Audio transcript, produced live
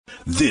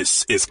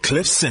This is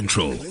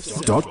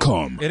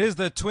CliffCentral.com. It is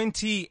the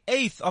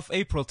 28th of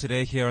April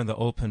today here on the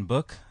Open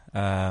Book.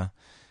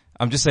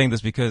 I'm just saying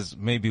this because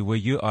maybe where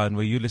you are and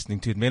where you're listening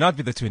to it may not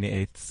be the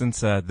 28th, since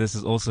this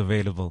is also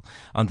available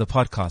on the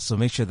podcast. So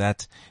make sure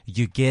that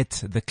you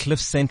get the Cliff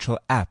Central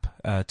app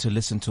to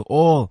listen to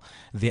all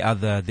the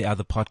other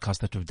podcasts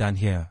that we've done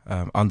here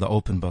on the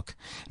Open Book.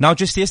 Now,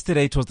 just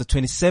yesterday, it was the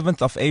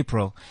 27th of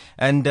April,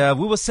 and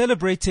we were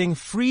celebrating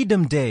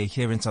Freedom Day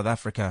here in South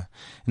Africa.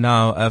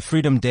 Now,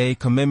 Freedom Day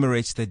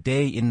commemorates the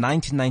day in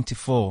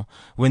 1994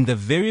 when the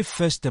very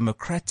first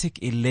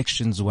democratic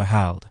elections were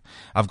held.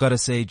 I've got to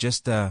say,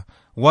 just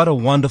what a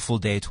wonderful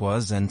day it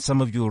was, and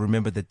some of you will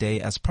remember the day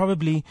as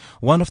probably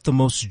one of the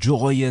most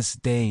joyous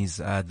days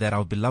that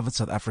our beloved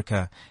South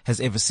Africa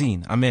has ever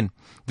seen. I mean,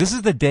 this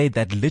is the day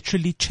that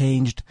literally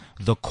changed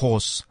the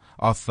course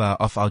of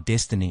our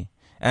destiny.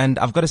 And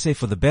I've got to say,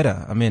 for the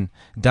better. I mean,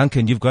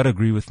 Duncan, you've got to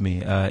agree with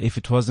me. If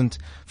it wasn't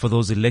for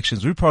those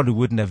elections, we probably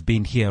wouldn't have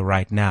been here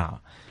right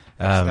now.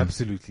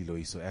 Absolutely,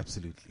 Loiso,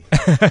 absolutely.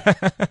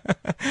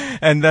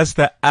 And that's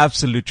the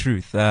absolute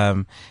truth.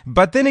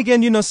 But then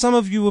again, some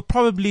of you will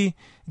probably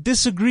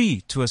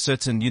disagree to a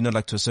certain,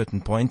 to a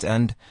certain point.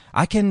 And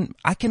I can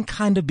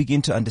kind of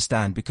begin to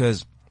understand,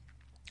 because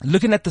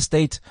looking at the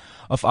state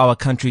of our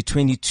country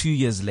 22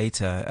 years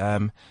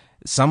later,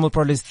 some will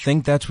probably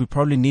think that we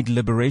probably need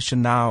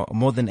liberation now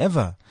more than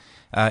ever.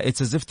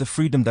 It's as if the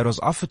freedom that was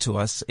offered to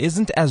us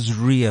isn't as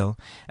real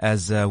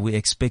as we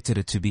expected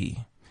it to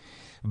be.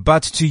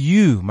 But to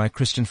you, my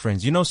Christian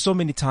friends, so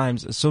many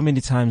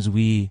times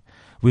we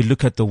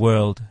look at the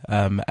world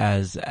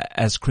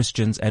as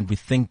Christians, and we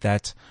think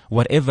that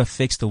whatever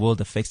affects the world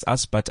affects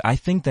us. But I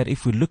think that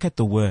if we look at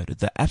the word,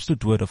 the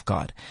absolute word of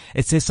God,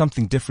 it says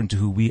something different to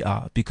who we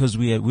are, because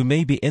we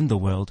may be in the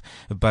world,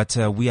 but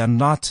we are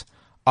not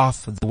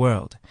of the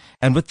world.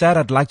 And with that,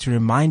 I'd like to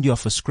remind you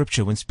of a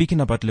scripture when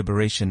speaking about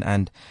liberation,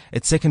 and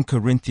it's 2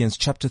 Corinthians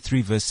chapter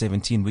 3 verse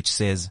 17, which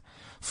says,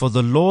 "For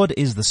the Lord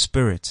is the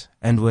Spirit,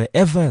 and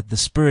wherever the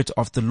Spirit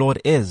of the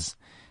Lord is,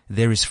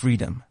 there is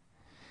freedom."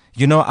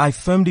 I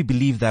firmly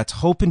believe that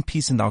hope and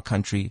peace in our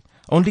country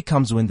only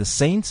comes when the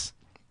saints,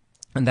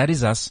 and that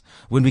is us,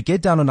 when we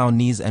get down on our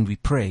knees and we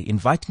pray,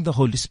 inviting the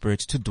Holy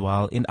Spirit to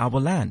dwell in our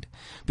land.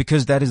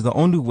 Because that is the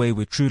only way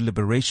where true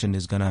liberation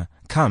is gonna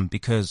come.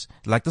 Because,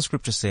 like the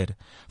scripture said,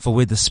 for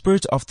where the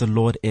Spirit of the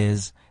Lord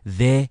is,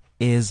 there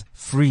is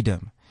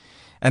freedom.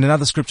 And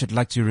another scripture I'd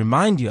like to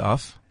remind you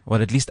of, or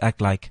at least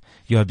act like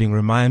you are being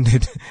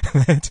reminded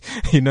that,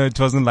 it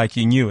wasn't like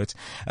you knew it,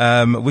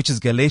 which is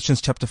Galatians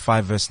chapter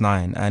 5 verse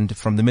 9. And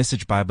from the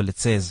Message Bible, it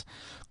says,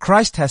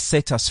 "Christ has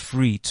set us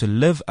free to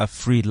live a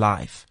free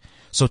life.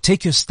 So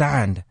take your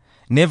stand.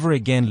 Never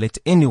again let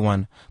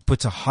anyone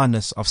put a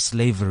harness of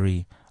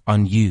slavery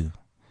on you."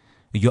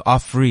 You are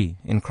free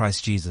in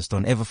Christ Jesus.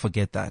 Don't ever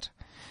forget that.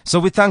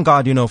 So we thank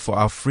God, for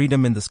our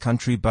freedom in this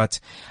country, but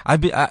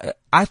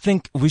I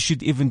think we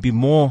should even be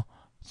more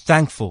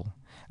thankful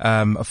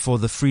for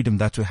the freedom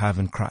that we have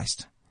in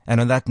Christ. And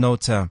on that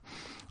note, a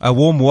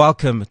warm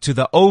welcome to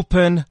the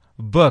Open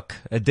Book,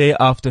 a day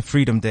after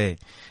Freedom Day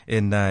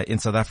in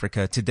South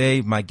Africa.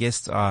 Today, my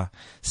guests are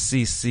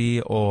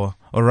CC, or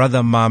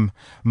rather Mam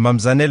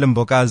Zanele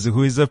Mbokazi,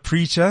 who is a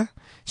preacher.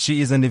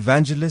 She is an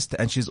evangelist,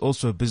 and she's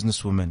also a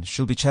businesswoman.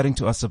 She'll be chatting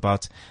to us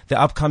about the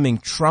upcoming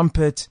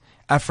Trumpet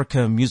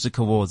Africa Music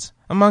Awards,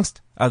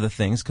 amongst other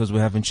things, because we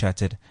haven't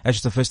chatted. Actually,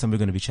 it's the first time we're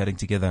going to be chatting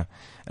together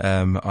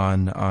on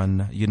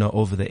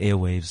over the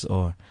airwaves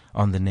or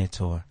on the net,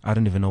 or I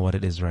don't even know what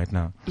it is right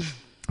now.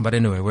 But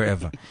anyway,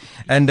 wherever.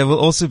 And we'll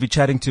also be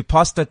chatting to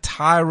Pastor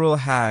Tyrell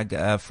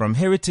Hag from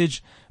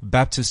Heritage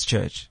Baptist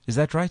Church. Is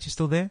that right? You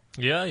still there?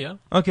 Yeah.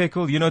 Okay,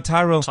 cool.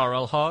 Tyrell.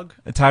 Tyrell Hogg.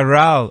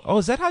 Tyrell. Oh,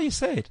 is that how you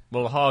say it?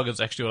 Well, Hogg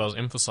is actually what I was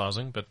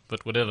emphasizing, but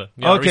whatever.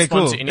 Yeah, okay, I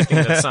respond cool. to anything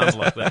that sounds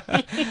like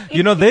that.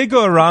 They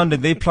go around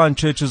and they plant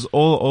churches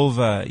all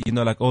over,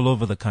 all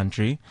over the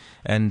country.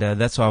 And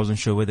that's why I wasn't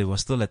sure whether they were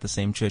still at the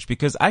same church,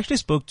 because I actually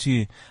spoke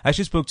to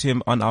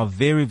him on our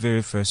very,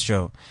 very first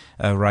show,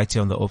 right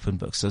here on the Open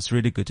Book. So it's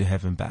really good to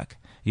have him back.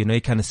 He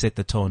kind of set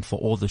the tone for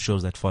all the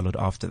shows that followed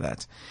after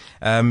that.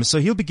 So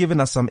he'll be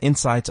giving us some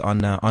insight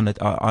on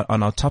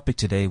our topic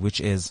today, which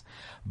is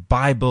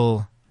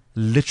Bible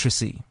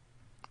literacy.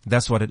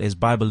 That's what it is,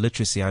 Bible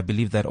literacy. I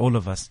believe that all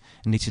of us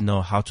need to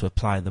know how to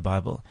apply the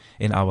Bible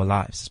in our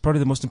lives. It's probably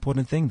the most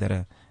important thing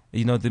that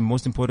the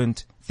most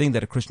important thing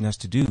that a Christian has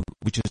to do,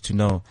 which is to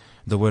know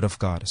the Word of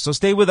God. So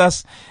stay with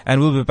us, and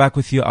we'll be back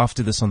with you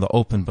after this on the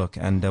Open Book.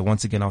 And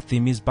once again, our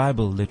theme is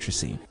Bible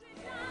literacy.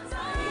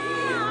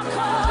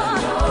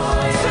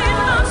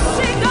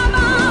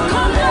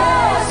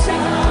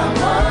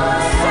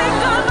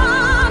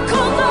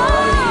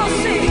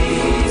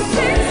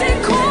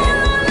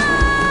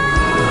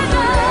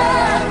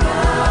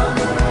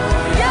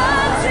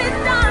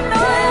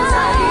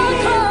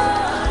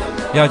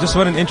 Yeah, just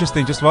what an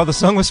interesting. Just while the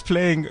song was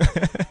playing,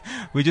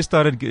 we just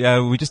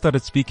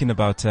started speaking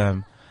about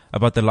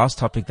the last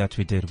topic that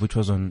we did, which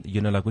was on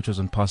which was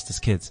on pastors'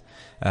 kids,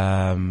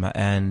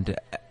 and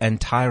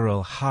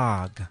Tyrell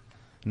Hogg.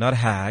 not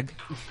hag.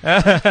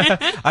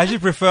 I actually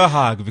prefer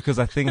hag because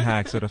I think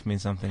hag sort of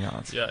means something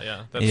else.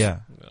 Yeah. Yeah.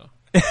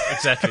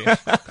 Exactly.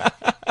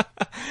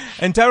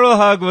 And Tyrell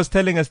Hag was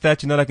telling us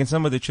that, like in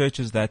some of the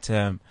churches that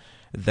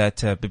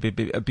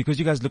because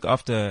you guys look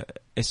after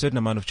a certain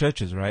amount of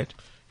churches, right?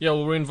 Yeah,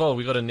 well, we're involved.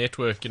 We've got a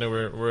network.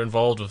 We're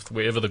involved with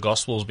wherever the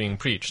gospel is being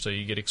preached. So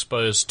you get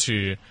exposed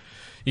to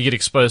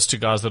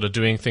guys that are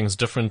doing things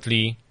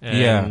differently.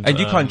 And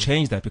you can't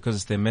change that because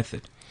it's their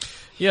method.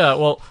 Yeah,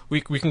 well,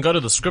 we can go to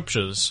the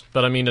scriptures,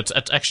 but I mean, it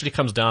actually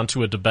comes down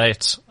to a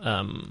debate.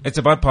 It's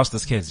about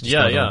pastors' kids.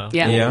 Yeah.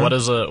 Yeah.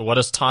 What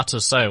does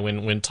Titus say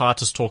when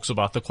Titus talks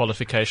about the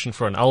qualification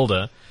for an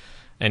elder,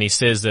 and he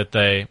says that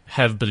they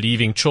have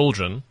believing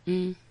children?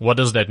 What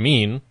does that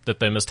mean?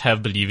 That they must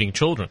have believing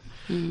children,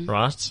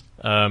 right?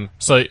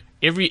 So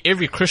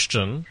every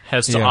Christian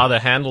has to either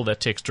handle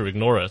that text or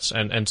ignore it,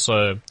 and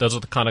so those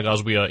are the kind of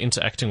guys we are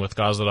interacting with,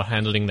 guys that are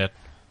handling that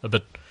a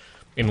bit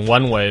in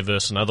one way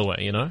versus another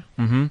way,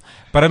 Mm-hmm.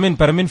 But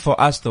I mean, for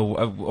us though,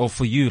 or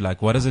for you,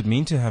 like, what does it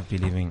mean to have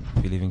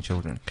believing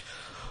children?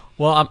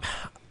 Well,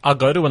 I'll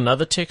go to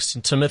another text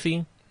in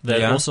Timothy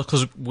that also,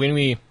 because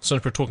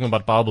since we're talking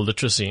about Bible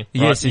literacy,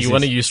 right, you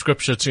want to use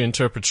scripture to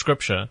interpret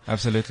scripture.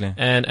 Absolutely.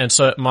 And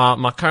so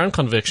my current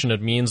conviction,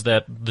 it means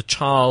that the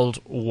child,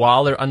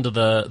 while they're under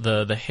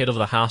the head of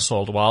the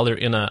household, while they're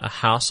in a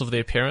house of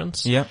their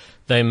parents,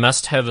 they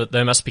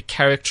must be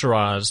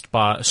characterized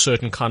by a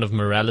certain kind of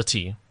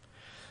morality.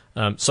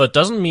 So it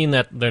doesn't mean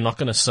that they're not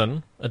going to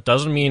sin. It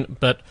doesn't mean,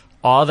 but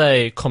are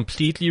they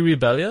completely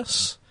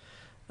rebellious?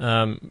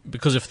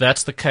 Because if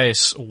that's the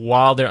case,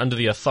 while they're under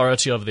the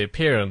authority of their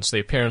parents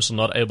are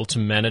not able to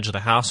manage the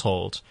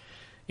household,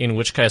 in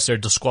which case they're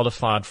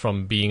disqualified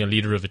from being a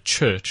leader of a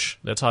church.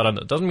 That's how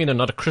it doesn't mean they're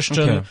not a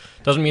Christian. Okay.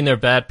 Doesn't mean they're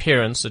bad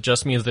parents. It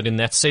just means that in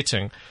that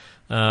setting,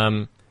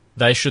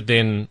 they should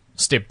then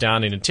step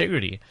down in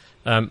integrity.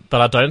 But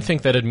I don't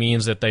think that it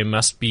means that they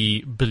must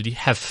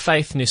have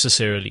faith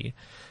necessarily.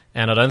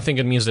 And I don't think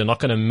it means they're not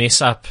going to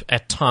mess up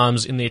at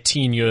times in their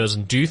teen years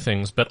and do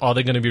things, but are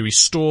they going to be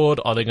restored?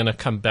 Are they going to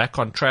come back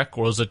on track?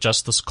 Or is it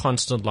just this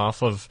constant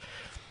life of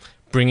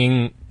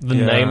bringing the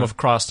name of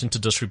Christ into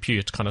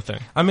disrepute kind of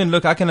thing? I mean,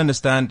 look, I can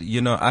understand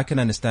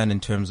in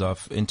terms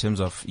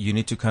of you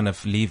need to kind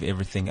of leave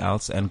everything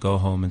else and go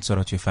home and sort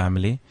out your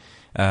family.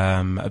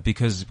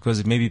 Because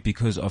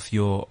of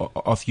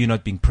you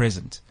not being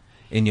present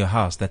in your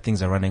house, that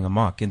things are running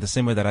amok. In the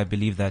same way that I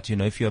believe that,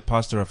 if you're a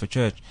pastor of a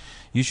church,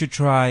 you should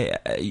try,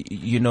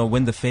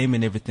 when the fame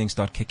and everything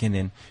start kicking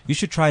in, you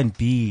should try and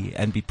be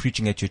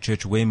preaching at your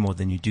church way more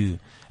than you do,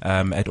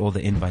 at all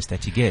the invites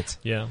that you get.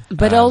 Yeah.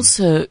 But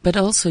also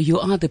you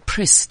are the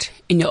priest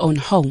in your own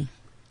home.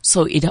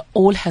 So it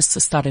all has to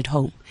start at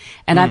home.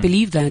 And I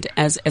believe that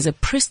as a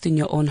priest in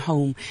your own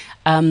home,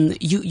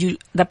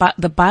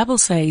 the Bible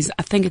says,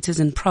 I think it is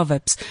in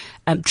Proverbs,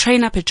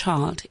 train up a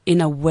child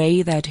in a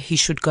way that he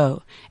should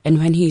go. And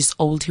when he is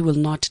old, he will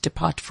not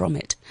depart from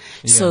it.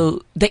 Yeah.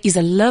 So there is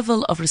a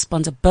level of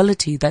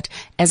responsibility that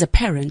as a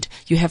parent,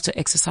 you have to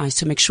exercise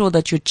to make sure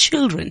that your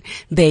children,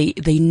 they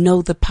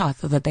know the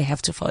path that they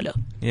have to follow.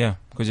 Yeah.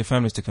 Because your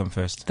family has to come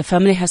first. The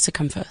family has to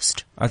come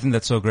first. I think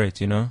that's so great,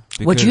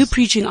 What you're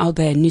preaching out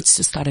there needs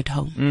to start at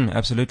home.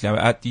 Absolutely.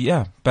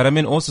 But I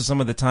mean, also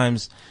some of the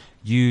times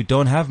you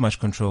don't have much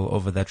control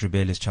over that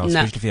rebellious child,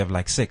 especially if you have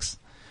like 6.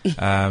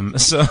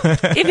 So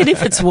even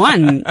if it's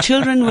 1,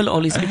 children will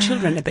always be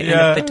children at the end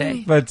of the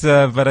day. But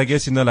I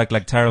guess,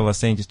 like Tyrell was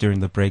saying just during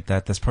the break,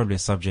 that's probably a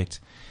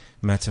subject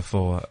matter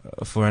for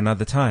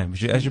another time.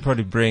 I should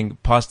probably bring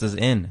pastors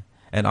in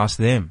and ask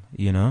them,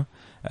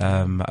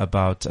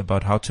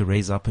 about how to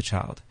raise up a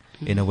child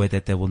in a way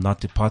that they will not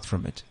depart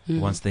from it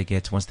once they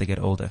get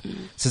older.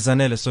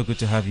 Sizanele, it's so good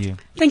to have you.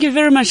 Thank you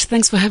very much.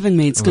 Thanks for having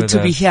me. It's good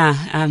to be here.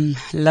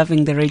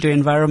 Loving the radio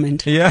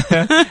environment. Yeah.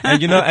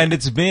 and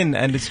it's been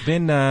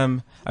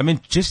I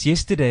mean, just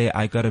yesterday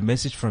I got a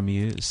message from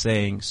you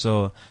saying,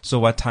 so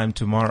what time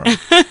tomorrow?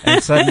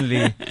 And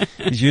suddenly,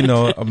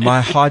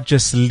 my heart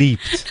just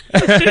leaped.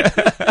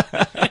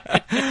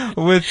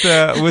 With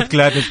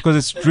gladness, because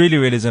it's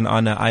really is an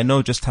honor. I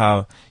know just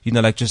how,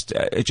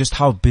 just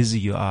how busy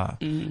you are.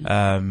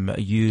 I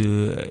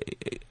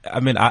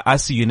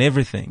see you in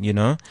everything,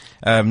 not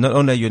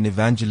only are you an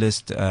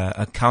evangelist,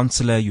 a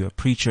counselor, you're a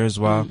preacher as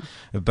well,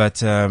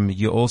 but,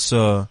 you're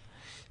also,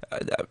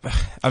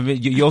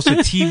 you're also a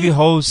TV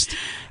host.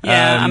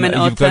 I'm an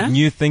author. You've got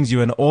new things.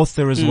 You're an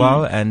author as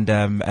well, and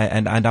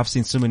I've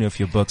seen so many of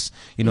your books,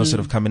 sort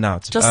of coming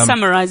out. Just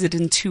summarize it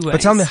in 2 ways.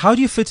 But tell me, how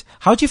do you fit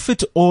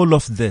all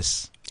of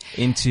this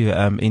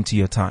into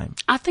your time?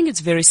 I think it's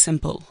very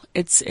simple.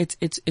 It's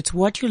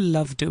what you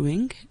love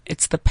doing.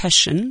 It's the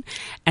passion.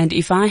 And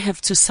if I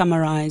have to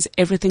summarize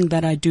everything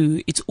that I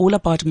do, it's all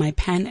about my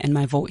pen and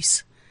my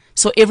voice.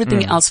 So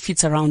everything else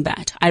fits around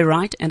that. I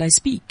write and I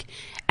speak.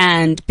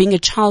 And being a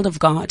child of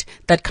God,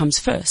 that comes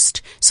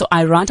first. So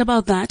I write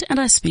about that and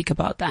I speak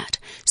about that.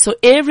 So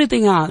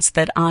everything else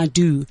that I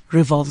do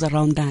revolves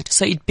around that.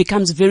 So it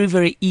becomes very,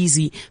 very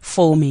easy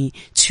for me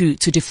to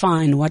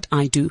define what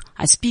I do.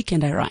 I speak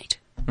and I write.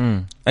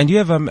 And you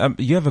have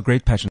a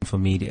great passion for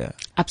media.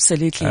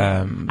 Absolutely.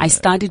 I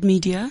studied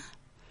media.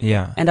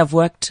 Yeah. And I've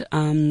worked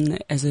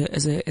as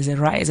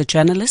a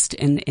journalist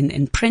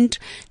in print,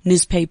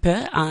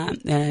 newspaper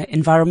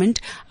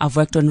environment. I've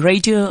worked on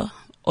radio.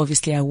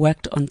 Obviously, I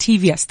worked on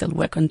TV. I still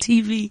work on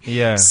TV.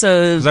 Yeah.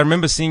 So 'cause I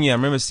remember seeing you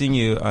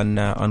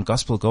on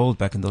Gospel Gold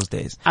back in those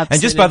days. Absolutely.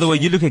 And just by the way,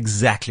 you look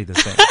exactly the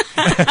same.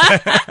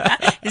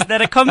 Is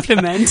that a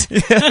compliment?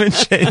 You haven't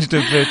changed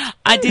a bit.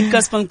 I did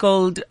Gospel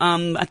Gold,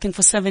 I think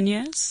for 7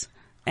 years.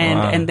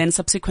 Wow. And then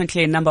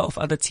subsequently a number of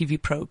other TV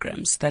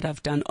programs that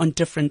I've done on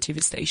different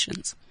TV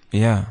stations.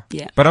 Yeah.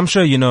 Yeah. But I'm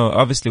sure,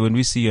 obviously when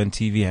we see you on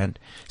TV and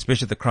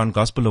especially the Crown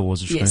Gospel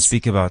Awards, which we're going to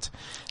speak about,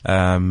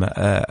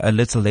 a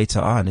little later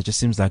on, it just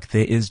seems like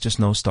there is just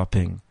no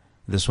stopping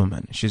this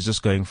woman. She's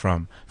just going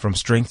from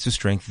strength to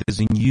strength.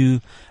 There's a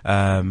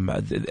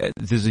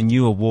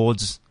new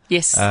awards.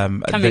 Yes.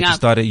 That coming you up.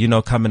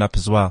 started, coming up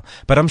as well.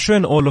 But I'm sure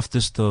in all of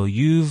this though,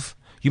 you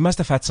must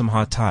have had some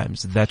hard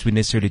times that we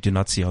necessarily do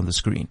not see on the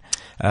screen.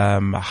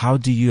 How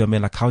do you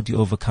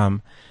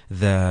overcome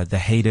the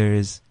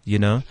haters,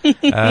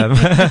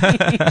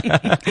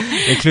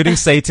 including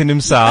Satan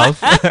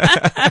himself,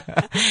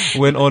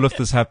 when all of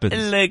this happens?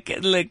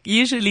 Look,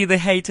 usually the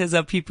haters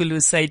are people who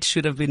say it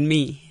should have been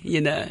me,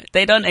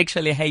 They don't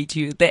actually hate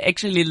you. They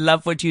actually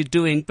love what you're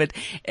doing, but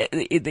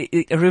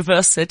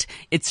reverse it.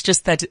 It's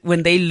just that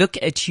when they look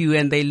at you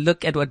and they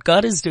look at what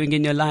God is doing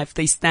in your life,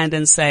 they stand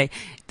and say,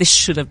 this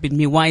should have been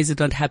me. Why is it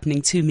not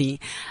happening to me?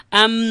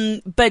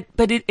 But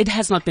it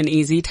has not been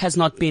easy. It has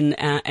not been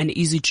an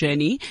easy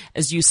journey,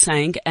 as you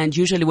sang. And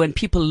usually when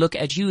people look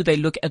at you, they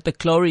look at the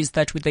glories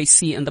that they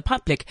see in the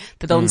public.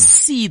 They don't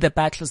see the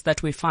battles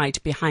that we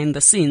fight behind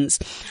the scenes.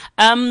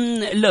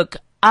 Look,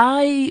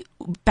 I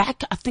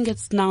think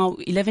it's now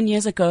 11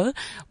 years ago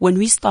when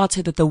we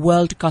started at the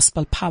World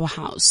Gospel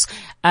Powerhouse.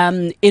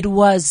 It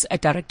was a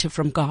directive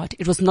from God.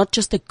 It was not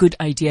just a good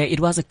idea.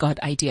 It was a God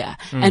idea.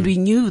 And we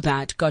knew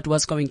that God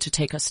was going to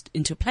take us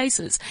into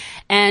places.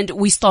 And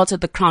we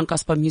started the Crown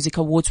Gospel Music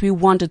Awards. We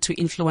wanted to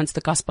influence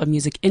the gospel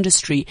music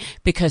industry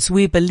because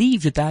we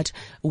believed that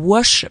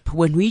worship,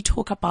 when we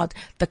talk about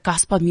the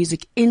gospel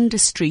music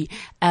industry,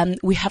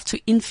 we have to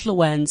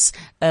influence,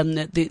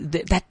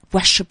 that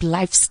worship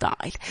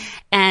lifestyle.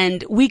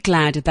 And we're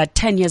glad that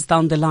 10 years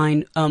down the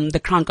line, the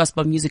Crown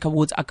Gospel Music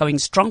Awards are going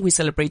strong. We're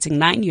celebrating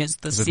 9 years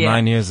this year.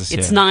 9 years this year?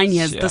 It's 9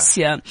 years this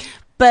year.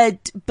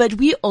 But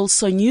we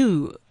also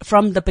knew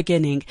from the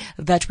beginning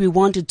that we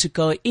wanted to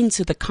go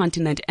into the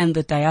continent and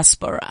the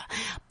diaspora.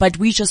 But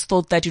we just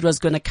thought that it was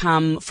going to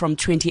come from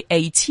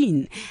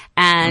 2018.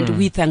 And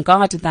we thank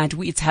God that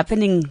it's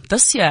happening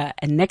this year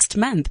and next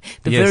month,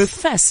 the very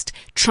first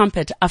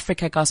Trumpet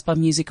Africa Gospel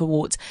Music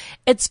Awards.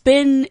 It's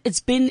been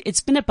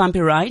a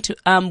bumpy ride.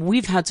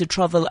 We've had to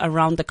travel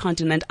around the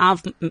continent.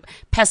 I've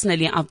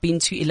been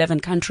to 11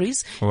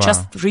 countries. Wow.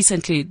 Just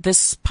recently,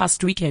 this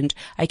past weekend,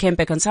 I came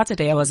back on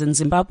Saturday. I was in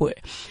Zimbabwe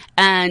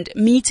and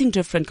meeting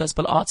different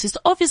gospel artists.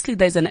 Obviously,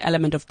 there's an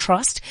element of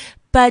trust.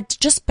 But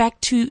just back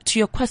to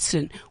your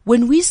question,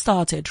 when we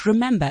started,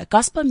 remember,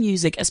 gospel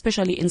music,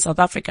 especially in South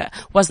Africa,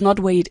 was not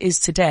where it is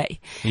today.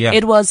 Yeah.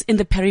 It was in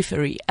the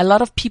periphery. A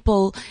lot of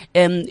people,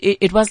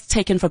 it was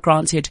taken for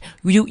granted.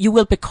 You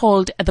will be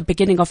called at the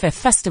beginning of a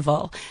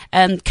festival,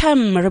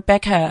 come,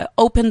 Rebecca,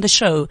 open the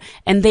show.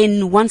 And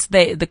then once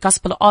the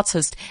gospel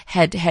artist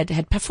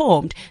had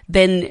performed,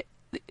 then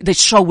the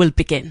show will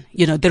begin,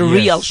 the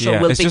real show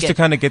will begin. It's just to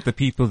kind of get the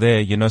people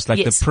there, it's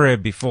like the prayer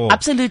before.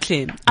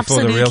 Absolutely.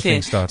 Before the real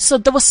thing starts. So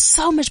there was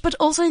so much, but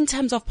also in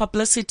terms of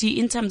publicity,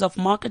 in terms of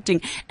marketing,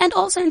 and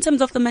also in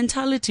terms of the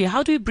mentality.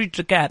 How do we bridge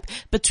the gap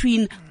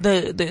between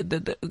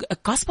the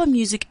gospel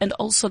music and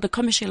also the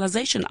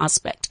commercialization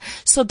aspect?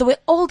 So there were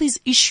all these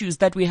issues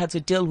that we had to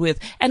deal with,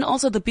 and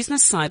also the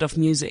business side of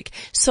music.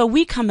 So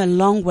we come a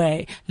long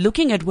way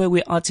looking at where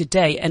we are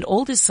today and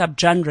all these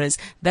subgenres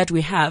that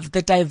we have,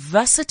 the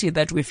diversity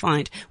that we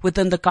find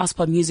within the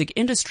gospel music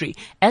industry.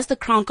 As the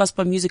Crown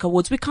Gospel Music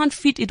Awards, we can't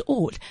fit it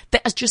all.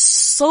 There is just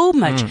so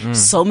much,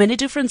 so many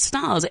different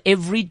styles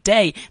every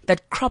day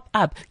that crop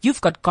up. You've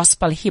got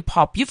gospel hip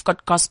hop, you've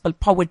got gospel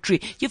poetry,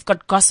 you've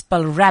got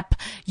gospel rap,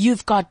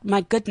 you've got,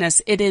 my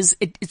goodness,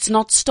 it's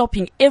not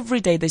stopping. Every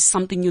day there's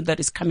something new that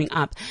is coming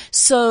up.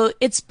 So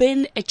it's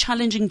been a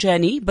challenging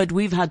journey, but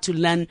we've had to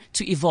learn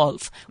to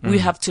evolve. We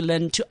have to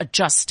learn to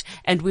adjust,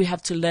 and we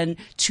have to learn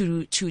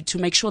to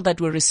make sure that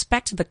we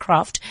respect the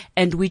craft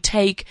and we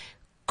take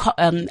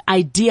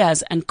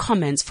ideas and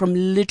comments from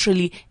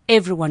literally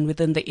everyone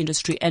within the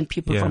industry and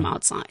people from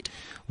outside.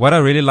 What I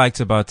really liked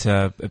about,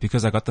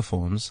 because I got the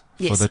forms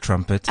for the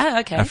Trumpet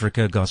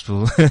Africa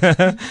Gospel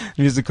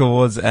Music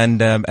Awards,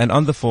 and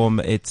on the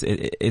form it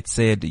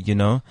said,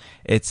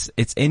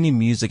 it's any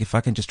music, if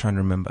I can just try and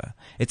remember,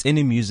 it's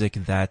any music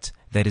that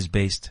is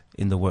based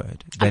in the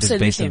Word, that is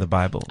based in the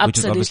Bible, which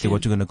is obviously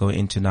what you're going to go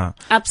into now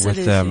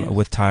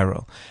with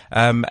Tyrell.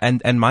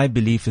 And my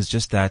belief is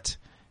just that,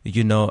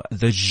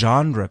 the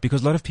genre,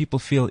 because a lot of people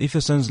feel if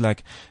your son's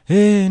like,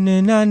 hey,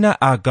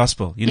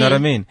 gospel, you know what I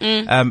mean?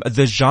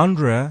 The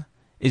genre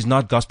is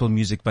not gospel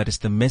music, but it's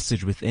the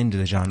message within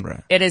the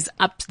genre. It is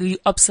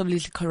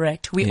absolutely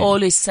correct. We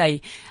always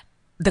say,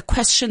 the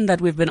question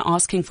that we've been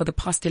asking for the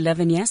past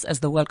 11 years as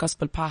the World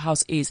Gospel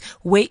Powerhouse is,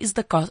 where is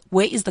the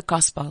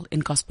gospel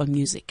in gospel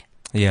music?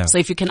 Yeah. So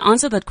if you can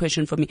answer that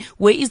question for me,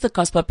 where is the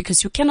gospel?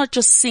 Because you cannot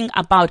just sing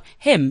about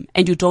him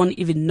and you don't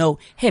even know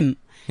him.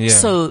 Yeah.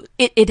 So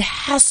it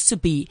has to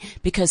be,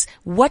 because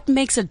what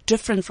makes it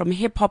different from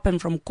hip hop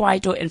and from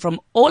kwaito and from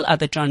all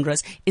other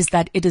genres is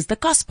that it is the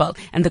gospel,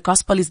 and the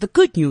gospel is the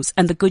good news,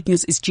 and the good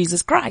news is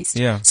Jesus Christ.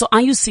 Yeah. So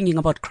are you singing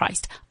about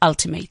Christ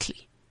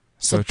ultimately?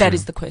 So that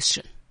is the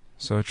question.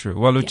 So true.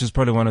 Well, which is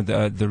probably one of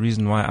the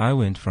reason why I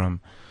went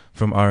from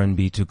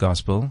R&B to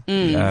gospel.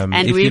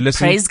 And we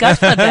praise God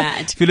for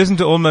that. If you listen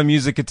to all my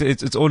music,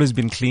 it's always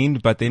been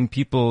cleaned, but then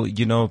people,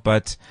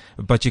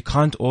 but you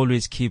can't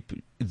always keep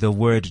the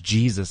word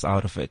Jesus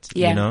out of it,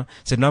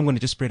 So now I'm going to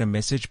just spread a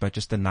message, but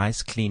just a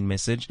nice, clean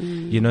message.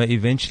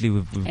 Eventually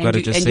we've got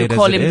to just say it as it is. And you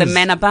call him the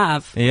man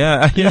above.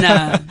 Yeah.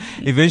 No.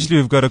 Eventually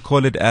we've got to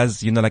call it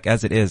as,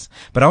 as it is.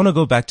 But I want to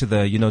go back to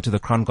to the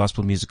Crown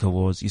Gospel Music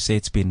Awards. You say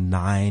it's been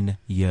 9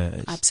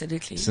 years.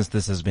 Absolutely. Since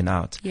this has been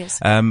out. Yes.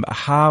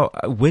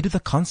 Where did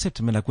the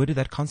concept, where did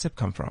that concept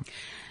come from?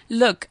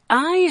 Look,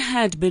 I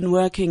had been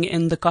working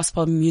in the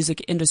gospel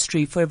music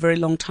industry for a very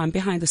long time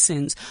behind the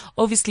scenes.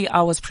 Obviously,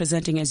 I was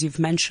presenting, as you've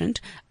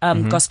mentioned,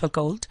 Gospel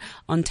Gold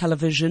on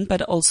television,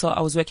 but also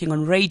I was working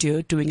on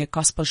radio doing a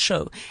gospel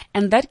show.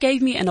 And that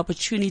gave me an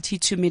opportunity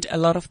to meet a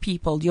lot of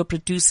people, your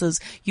producers,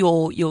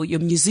 your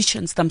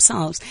musicians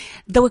themselves.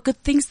 There were good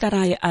things that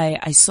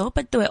I saw,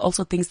 but there were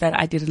also things that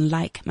I didn't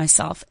like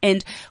myself.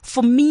 And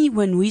for me,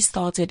 when we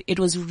started, it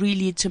was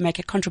really to make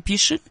a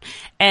contribution.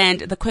 And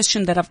the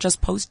question that I've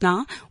just posed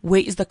now,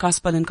 where is the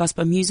gospel in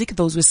gospel music?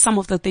 Those were some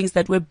of the things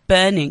that were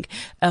burning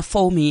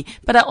for me.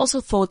 But I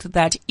also thought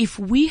that if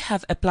we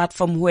have a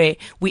platform where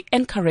we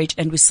encourage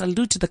and we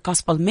salute the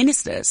gospel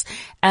ministers,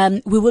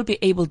 we will be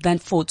able then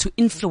to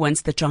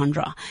influence the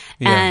genre.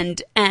 Yeah.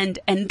 And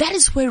that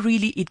is where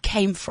really it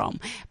came from,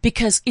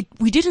 because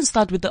we didn't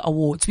start with the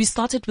awards. We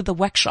started with the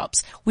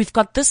workshops. We've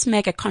got this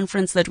mega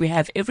conference that we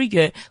have every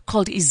year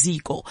called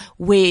Iziko,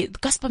 where the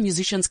gospel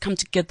musicians come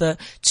together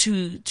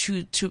to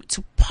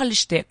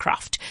polish their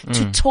craft,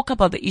 to talk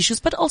about the issues,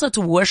 but also to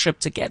worship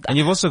together. And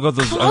you've also got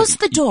those close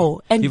the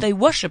door and they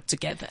worship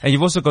together. And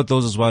you've also got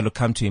those as well who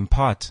come to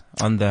impart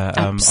on the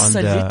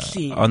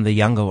on the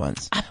younger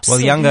ones.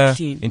 Absolutely. Well, younger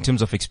in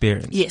terms of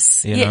experience.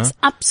 Yes, yes,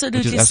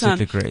 absolutely. Which is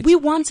absolutely great. We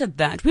wanted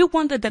that. We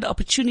wanted that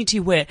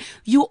opportunity where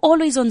you're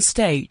always on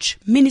stage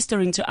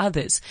ministering to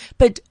others,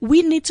 but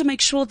we need to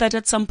make sure that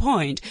at some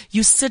point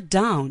you sit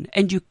down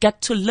and you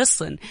get to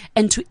listen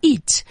and to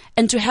eat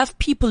and to have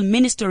people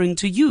ministering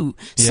to you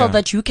so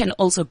that you can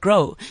also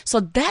grow. So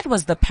that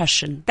was the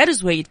passion. That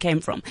is where it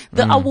came from.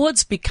 The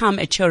awards become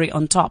a cherry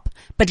on top,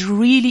 but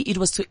really it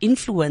was to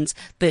influence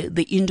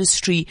the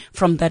industry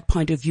from that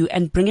point of view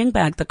and bringing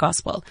back the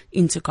gospel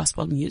into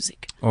gospel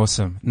music.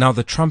 Awesome. Now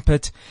the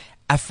Trumpet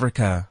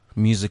Africa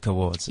Music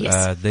Awards.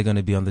 Yes. They're going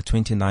to be on the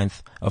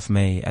 29th of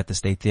May at the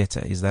State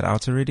Theatre. Is that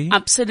out already?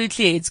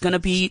 Absolutely. It's going to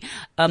be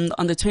on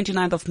the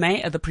 29th of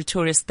May at the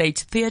Pretoria State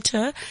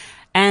Theatre.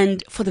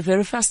 And for the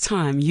very first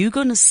time, you're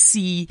going to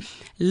see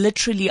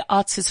literally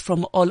artists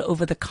from all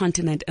over the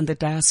continent and the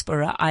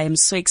diaspora. I am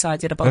so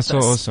excited about this.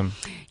 That's so awesome.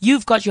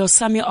 You've got your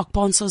Sammy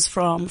Okponsos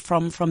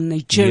from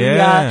Nigeria.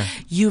 Yeah.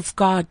 You've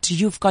got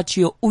your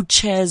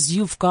Uches.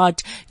 You've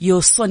got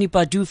your Sonny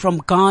Badu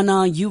from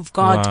Ghana. You've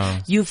got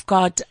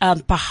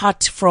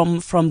Bahat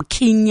from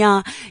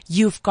Kenya.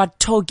 You've got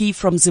Togi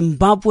from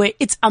Zimbabwe.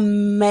 It's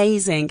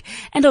amazing.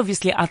 And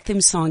obviously our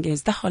theme song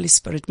is The Holy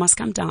Spirit Must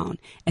Come Down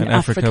and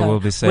Africa will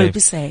be saved.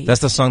 That's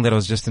the song that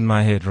was just in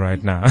my head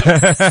right now.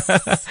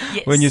 Yes.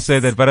 When you say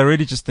that, but I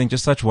really just think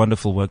just such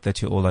wonderful work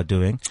that you all are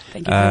doing.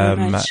 Thank you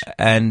very much.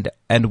 And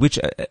which,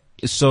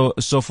 so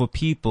for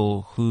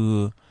people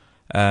who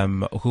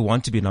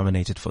want to be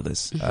nominated for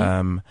this,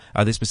 are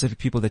there specific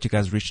people that you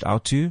guys reached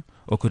out to,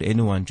 or could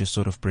anyone just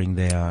sort of bring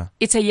their...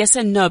 It's a yes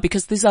and no,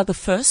 because these are the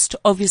first,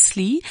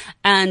 obviously,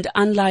 and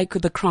unlike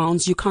the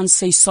crowns, you can't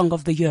say Song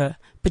of the Year,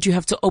 but you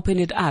have to open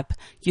it up,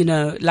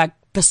 like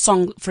the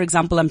song, for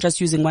example, I'm just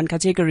using one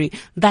category,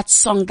 that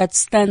song that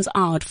stands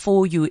out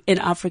for you in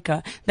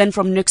Africa. Then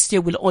from next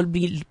year, we'll all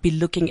be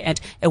looking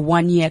at a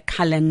 1-year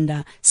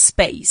calendar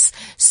space.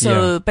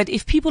 So, but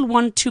if people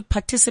want to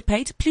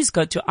participate, please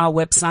go to our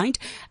website,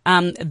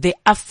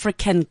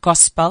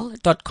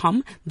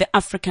 theafricangospel.com,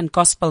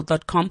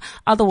 theafricangospel.com.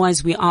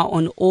 Otherwise, we are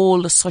on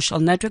all the social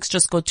networks.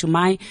 Just go to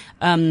my,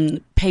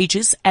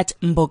 pages at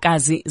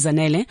Mbokazi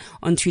Zanele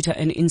on Twitter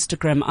and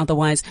Instagram.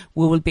 Otherwise,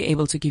 we will be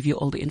able to give you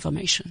all the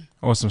information.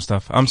 Awesome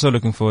stuff. I'm so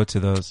looking forward to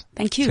those.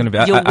 Thank you. It's gonna be,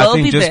 I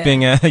think just there.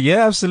 being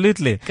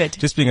absolutely. Good.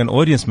 Just being an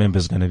audience member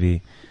is going to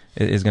be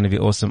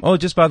awesome. Oh,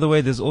 just by the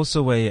way, there's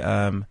also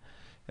a,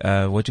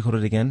 what do you call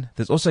it again?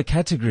 There's also a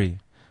category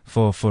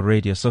for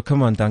radio. So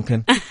come on,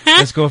 Duncan.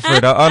 Let's go for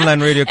it. Our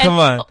online radio. Come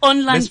on.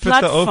 Online Let's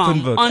platform. put the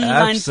open book.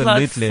 Online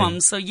Absolutely. platform.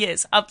 So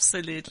yes,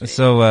 absolutely.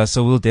 So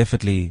we'll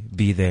definitely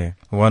be there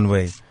one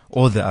way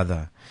or the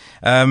other.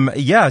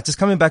 Just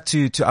coming back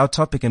to our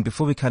topic, and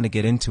before we kind of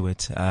get into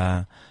it,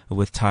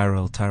 with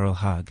Tyrell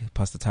Hug,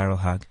 Pastor Tyrell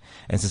Hug,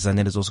 and Sister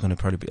Annette is also going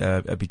to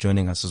probably be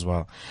joining us as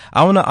well.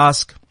 I want to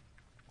ask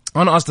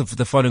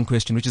the following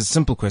question, which is a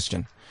simple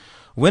question.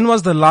 When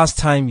was the last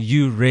time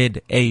you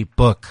read a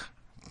book?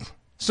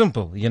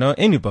 Simple,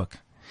 any book.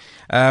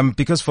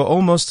 Because for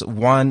almost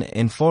 1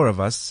 in 4 of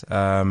us,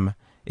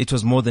 it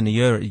was more than a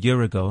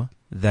year ago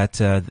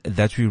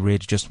that we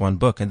read just one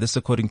book. And this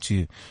according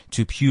to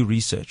Pew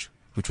Research,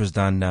 which was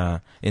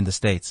done, in the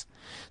States.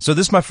 So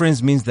this, my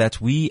friends, means that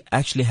we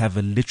actually have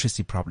a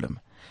literacy problem.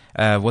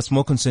 What's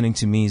more concerning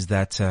to me is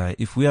that,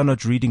 if we are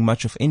not reading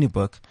much of any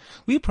book,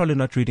 we're probably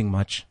not reading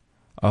much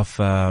of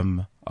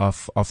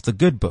the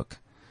good book,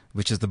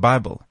 which is the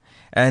Bible.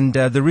 And,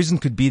 the reason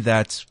could be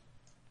that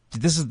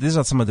these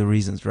are some of the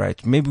reasons,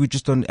 right? Maybe we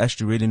just don't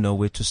actually really know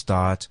where to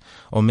start,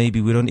 or maybe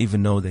we don't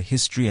even know the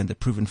history and the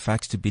proven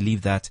facts to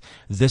believe that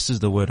this is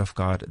the word of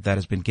God that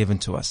has been given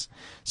to us.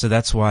 So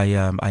that's why,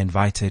 I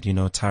invited,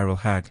 Tyrell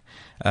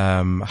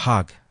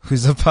Hug,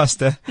 who's a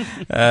pastor,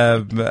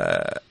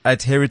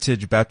 at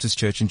Heritage Baptist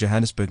Church in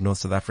Johannesburg, North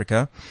South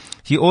Africa.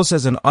 He also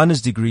has an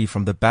honors degree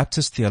from the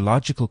Baptist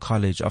Theological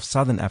College of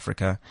Southern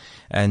Africa.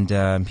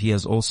 And, he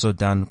has also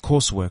done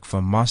coursework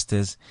for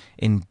Masters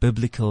in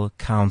Biblical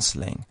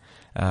Counseling.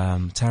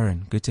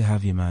 Taryn, good to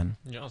have you, man.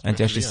 Yeah, and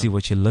to actually see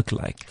what you look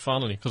like.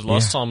 Finally, because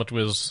last time it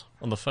was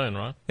on the phone,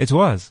 right? It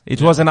was.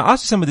 And I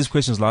asked you some of these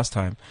questions last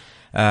time.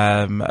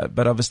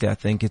 But obviously I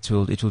think it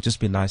will just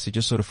be nice to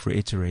just sort of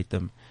reiterate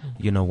them,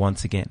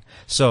 once again.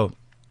 So,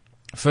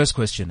 first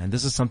question, and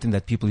this is something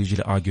that people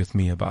usually argue with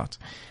me about.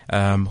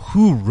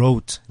 Who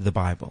wrote the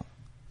Bible?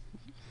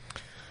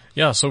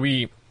 Yeah, so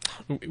we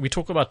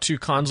talk about 2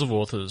 kinds of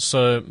authors.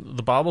 So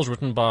the Bible's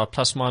written by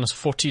plus minus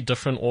 40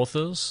 different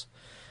authors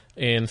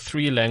in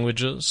 3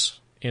 languages,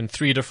 in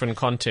 3 different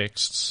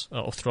contexts,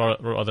 or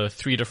rather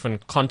 3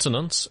 different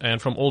continents,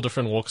 and from all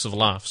different walks of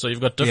life. So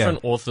you've got different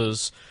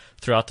authors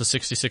throughout the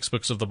 66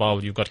 books of the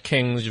Bible. You've got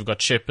kings, you've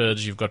got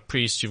shepherds, you've got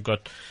priests, you've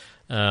got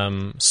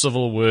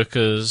civil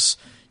workers,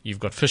 you've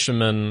got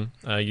fishermen,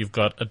 you've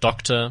got a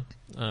doctor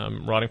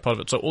writing part of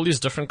it. So all these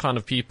different kind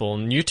of people.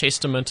 New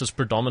Testament is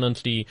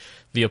predominantly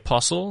the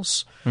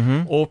apostles,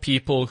 or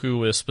people who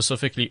were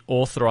specifically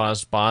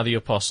authorized by the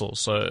apostles,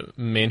 so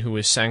men who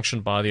were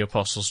sanctioned by the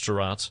apostles to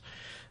write.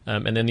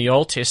 And then the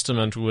Old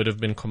Testament would have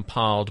been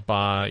compiled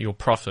by your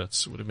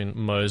prophets. It would have been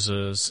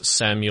Moses,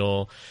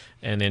 Samuel,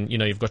 and then,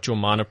 you've got your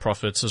minor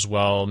prophets as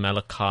well,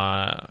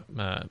 Malachi,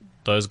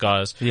 those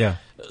guys. Yeah.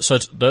 So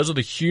those are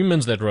the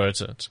humans that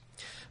wrote it.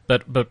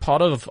 But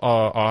part of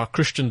our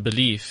Christian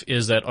belief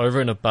is that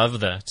over and above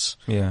that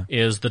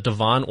is the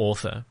divine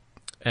author.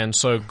 And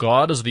so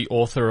God is the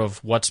author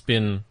of what's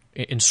been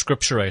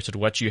inscripturated,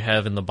 what you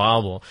have in the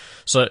Bible.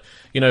 So,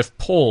 if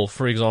Paul,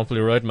 for example,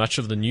 who wrote much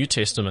of the New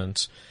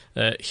Testament,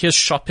 his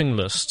shopping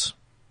list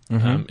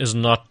is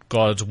not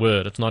God's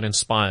word. It's not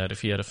inspired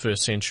if he had a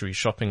first century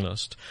shopping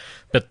list.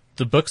 But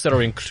the books that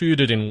are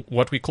included in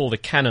what we call the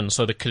canon,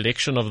 so the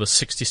collection of the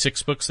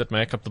 66 books that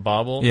make up the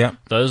Bible,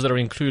 those that are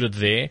included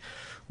there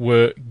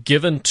were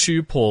given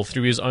to Paul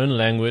through his own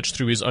language,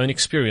 through his own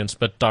experience,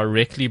 but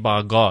directly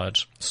by God,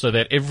 so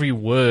that every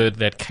word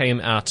that came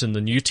out in the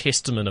New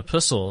Testament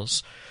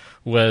epistles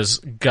was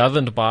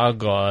governed by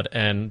God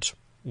and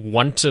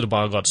wanted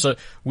by God. So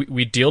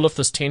we deal with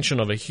this tension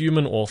of a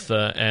human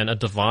author and a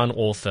divine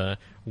author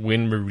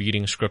when we're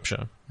reading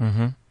Scripture.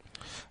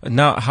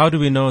 Now, how do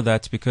we know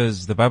that?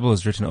 Because the Bible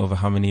was written over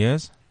how many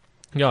years?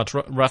 Yeah, it's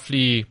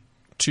roughly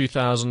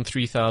 2,000,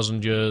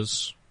 3,000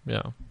 years.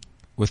 Yeah.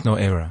 With no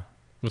error.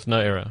 With no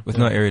error. With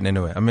no error in any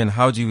way. I mean,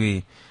 how do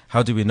we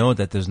know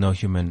that there's no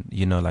human,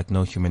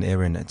 no human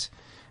error in it?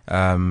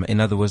 In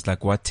other words,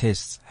 what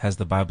tests has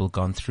the Bible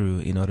gone through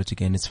in order to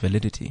gain its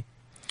validity?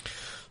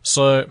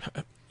 So,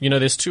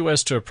 there's 2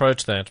 ways to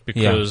approach that,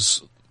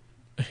 because,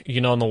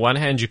 on the one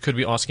hand, you could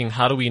be asking,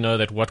 how do we know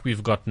that what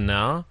we've got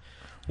now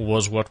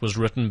was what was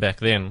written back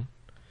then?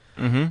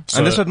 So, and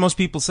that's what most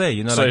people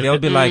say, they'll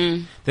be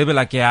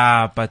like,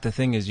 yeah, but the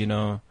thing is,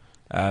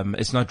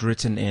 it's not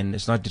written,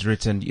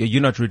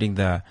 you're not reading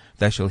the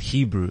actual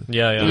Hebrew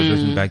that was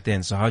written back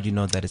then. So how do you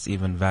know that it's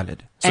even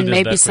valid? So and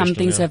maybe some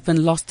things have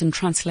been lost in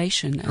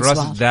translation as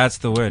well. That's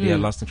the word,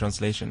 lost in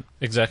translation.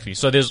 Exactly.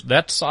 So there's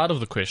that side of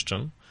the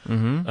question.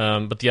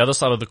 But the other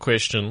side of the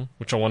question,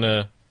 which I want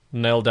to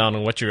nail down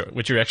on what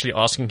you're actually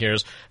asking here,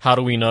 is how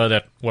do we know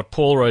that what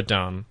Paul wrote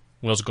down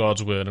was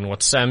God's word and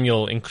what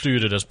Samuel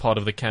included as part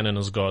of the canon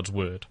is God's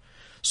word?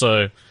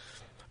 So,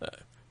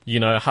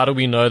 how do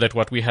we know that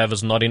what we have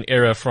is not in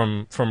error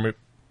from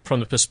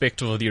the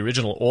perspective of the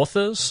original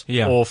authors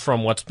or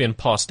from what's been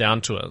passed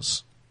down to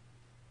us?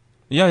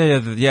 Yeah,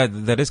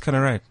 that is kind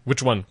of right.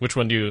 Which one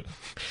do you...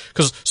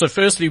 So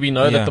firstly, we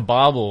know that the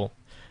Bible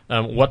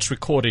what's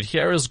recorded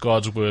here is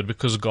God's word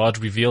because God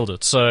revealed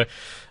it. So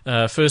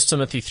 1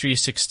 Timothy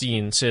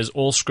 3:16 says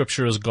all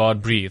scripture is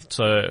God breathed.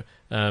 So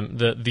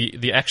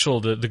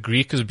the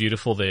Greek is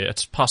beautiful there.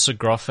 It's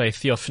pasographe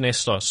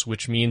theopnestos,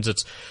 which means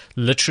it's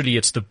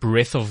the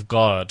breath of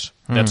God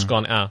that's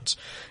gone out.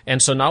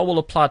 And so now we'll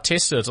apply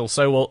test to it. It'll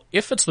say, well,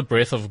 if it's the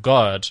breath of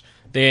God,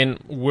 then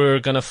we're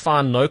going to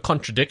find no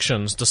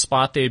contradictions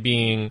despite there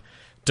being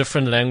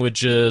different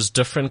languages,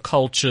 different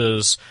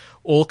cultures,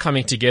 all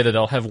coming together.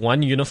 They'll have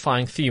one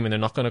unifying theme and they're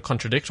not going to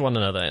contradict one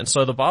another. And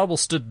so the Bible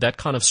stood that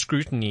kind of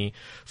scrutiny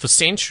for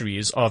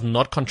centuries of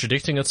not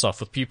contradicting itself,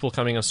 with people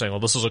coming and saying,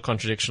 well, this is a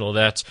contradiction or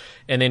that,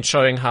 and then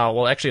showing how,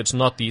 well, actually it's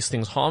not, these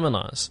things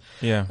harmonize.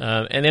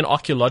 Yeah. And then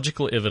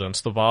archaeological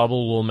evidence. The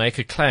Bible will make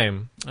a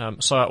claim.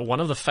 So one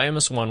of the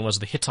famous one was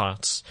the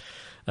Hittites.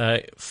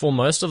 For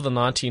most of the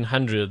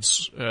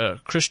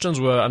 1900s, Christians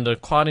were under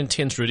quite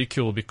intense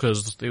ridicule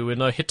because there were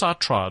no Hittite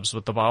tribes,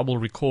 but the Bible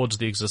records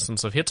the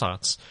existence of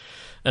Hittites.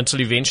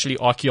 Until eventually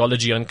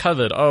archaeology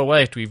uncovered, oh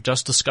wait, we've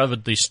just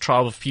discovered this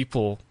tribe of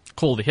people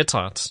called the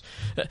Hittites.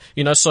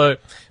 So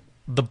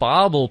the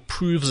Bible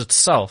proves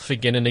itself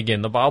again and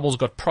again. The Bible's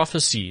got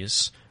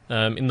prophecies.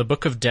 In the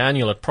book of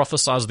Daniel, it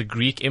prophesies the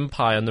Greek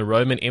Empire and the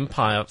Roman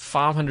Empire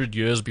 500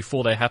 years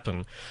before they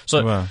happen.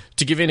 So,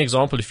 To give you an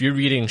example, if you're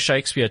reading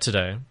Shakespeare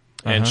today,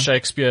 and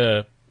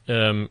Shakespeare,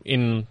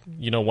 in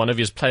one of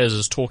his plays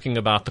is talking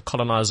about the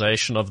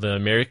colonization of the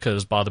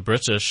Americas by the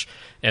British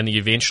and the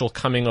eventual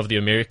coming of the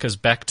Americas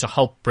back to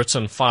help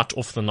Britain fight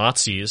off the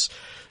Nazis,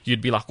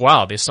 you'd be like,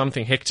 wow, there's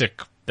something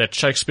hectic that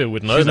Shakespeare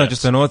would know. He's not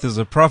just an author, he's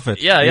a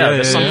prophet. Yeah,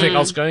 there's something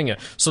else going here.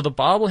 So the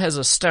Bible has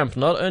a stamp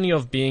not only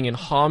of being in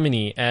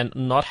harmony and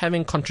not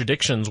having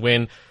contradictions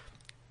when,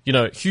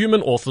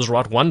 human authors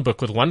write one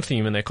book with one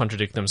theme and they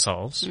contradict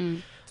themselves.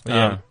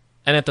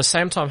 And at the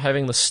same time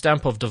having the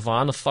stamp of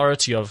divine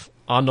authority of,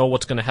 I know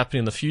what's going to happen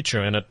in the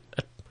future. And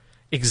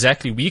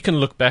exactly, we can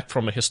look back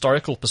from a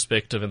historical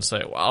perspective and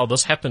say, wow,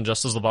 this happened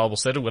just as the Bible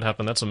said it would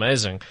happen. That's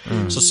amazing.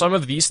 So some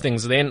of these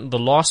things, then the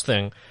last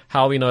thing,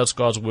 how we know it's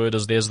God's word,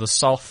 is there's the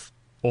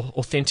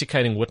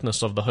self-authenticating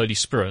witness of the Holy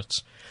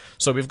Spirit.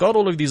 So we've got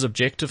all of these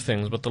objective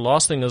things, but the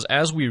last thing is,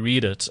 as we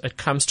read it, it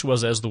comes to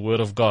us as the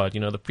word of God.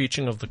 The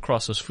preaching of the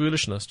cross is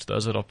foolishness to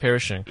those that are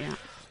perishing. Yeah.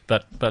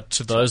 But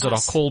to those that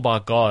are called by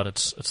God,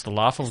 it's the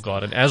life of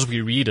God. And as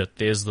we read it,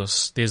 there's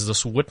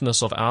this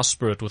witness of our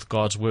spirit with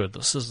God's word.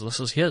 This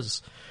is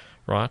His,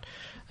 right?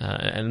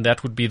 And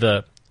that would be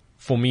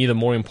for me, the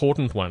more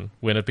important one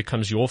when it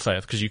becomes your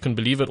faith, because you can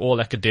believe it all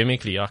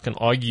academically. I can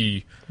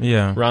argue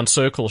round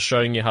circles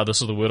showing you how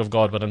this is the word of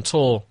God, but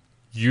until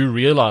you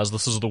realize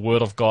this is the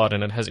word of God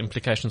and it has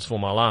implications for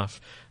my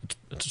life,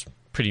 it's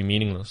pretty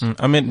meaningless.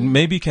 I mean,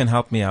 maybe you can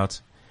help me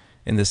out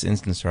in this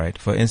instance, right?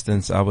 For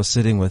instance, I was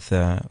sitting with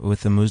a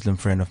Muslim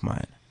friend of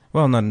mine.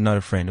 Well, not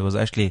a friend. It was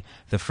actually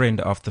the friend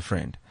of the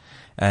friend.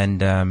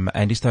 And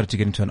he started to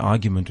get into an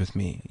argument with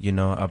me,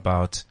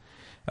 about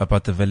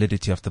the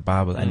validity of the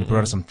Bible. And he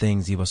brought up some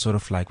things. He was sort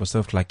of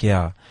like,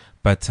 yeah,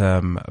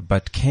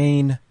 but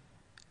Cain,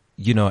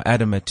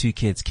 Adam had 2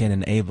 kids, Cain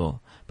and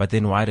Abel. But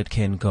then why did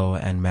Cain go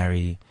and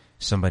marry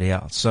somebody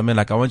else? So I mean,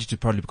 I want you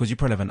to because you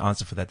probably have an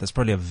answer for that. That's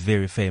probably a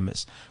very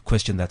famous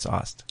question that's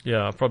asked.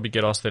 Yeah, I probably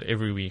get asked that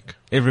every week.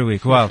 Every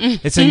week. Well,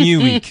 it's a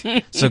new week,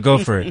 so go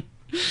for it.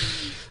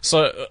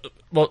 So,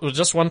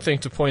 just one thing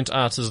to point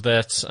out is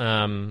that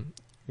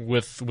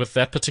with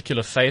that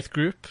particular faith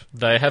group,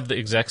 they have the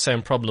exact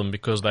same problem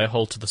because they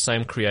hold to the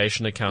same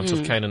creation account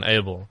of Cain and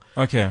Abel.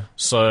 Okay.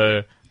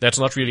 So that's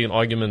not really an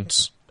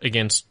argument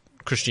against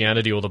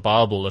Christianity or the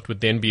Bible. It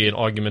would then be an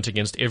argument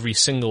against every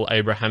single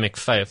Abrahamic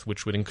faith,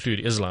 which would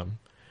include Islam.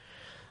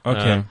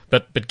 Okay.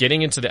 But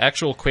getting into the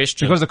actual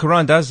question, because the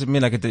Quran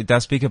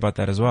does speak about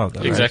that as well,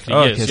 though, exactly.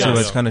 Right? Yes, okay, so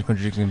it's kind of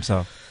contradicting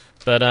himself.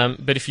 But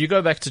if you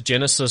go back to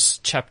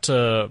Genesis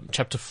chapter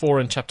 4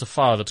 and chapter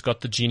 5, it's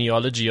got the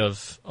genealogy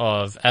of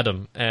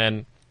Adam,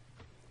 and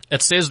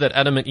it says that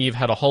Adam and Eve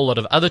had a whole lot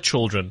of other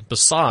children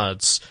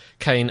besides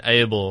Cain,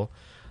 Abel.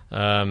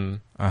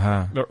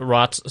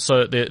 Right,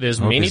 so there's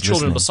many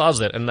children besides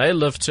that, and they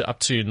lived to up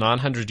to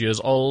 900 years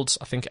old.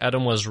 I think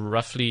Adam was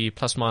roughly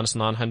plus minus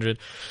 900.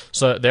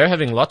 So they're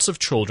having lots of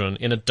children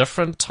in a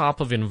different type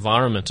of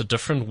environment, a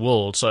different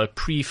world. So a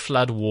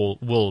pre-flood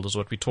world is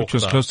what we talk about.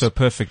 Which was close to a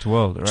perfect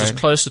world, right? Just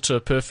closer to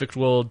a perfect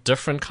world,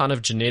 different kind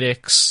of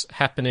genetics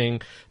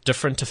happening,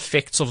 different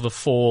effects of the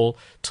fall.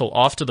 Till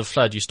after the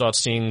flood, you start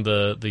seeing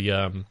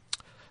the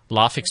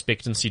life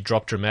expectancy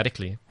drop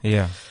dramatically.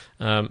 Yeah.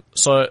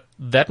 So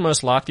that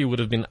most likely would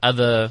have been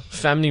other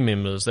family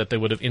members that they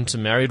would have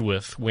intermarried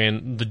with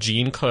when the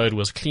gene code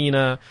was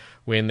cleaner,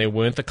 when there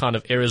weren't the kind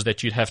of errors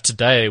that you'd have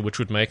today, which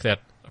would make that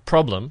a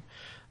problem.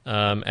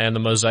 And the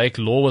Mosaic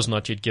law was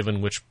not yet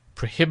given, which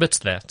prohibits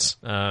that,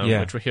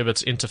 which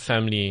prohibits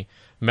interfamily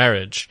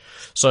marriage.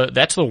 So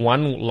that's the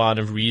one line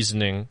of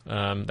reasoning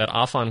that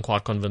I find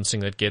quite convincing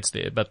that gets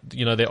there. But,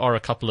 there are a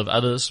couple of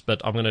others, but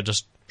I'm going to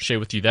just share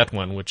with you that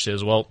one, which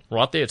says, well,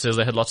 right there, it says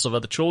they had lots of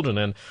other children,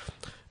 and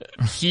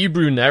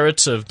Hebrew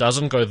narrative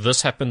doesn't go,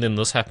 this happened, then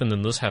this happened,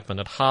 then this happened.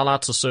 It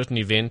highlights a certain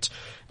event,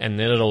 and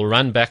then it'll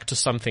run back to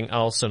something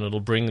else, and it'll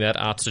bring that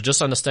out. So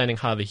just understanding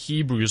how the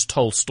Hebrews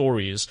told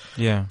stories.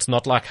 Yeah. It's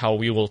not like how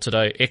we will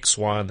today, X,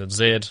 Y, and then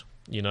Z.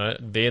 You know,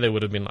 there they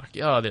would have been like,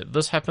 yeah,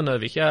 this happened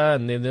over here,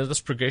 and then there's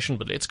this progression,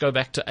 but let's go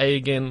back to A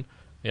again.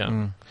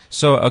 Yeah.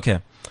 So, okay.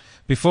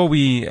 Before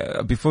we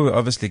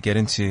obviously get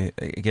into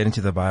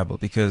the Bible,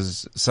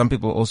 because some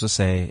people also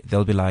say,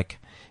 they'll be like,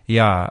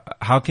 yeah,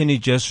 how can you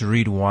just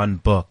read one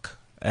book?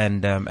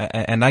 And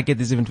I get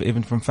this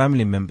even from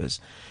family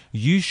members.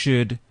 You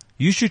should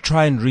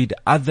try and read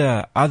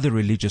other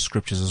religious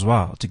scriptures as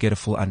well to get a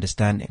full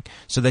understanding,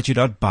 so that you're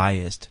not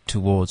biased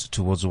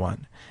towards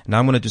one. Now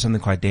I'm going to do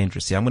something quite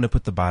dangerous here. I'm going to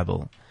put the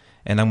Bible,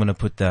 and I'm going to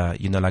put the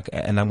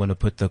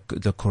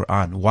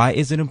Quran. Why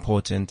is it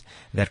important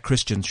that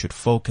Christians should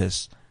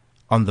focus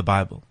on the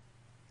Bible?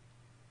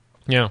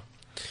 Yeah.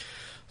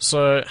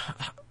 So,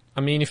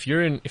 I mean, if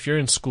you're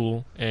in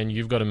school and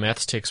you've got a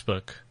maths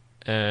textbook,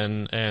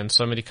 and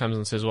somebody comes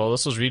and says, well,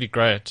 this is really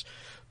great,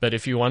 but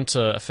if you want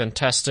a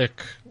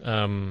fantastic,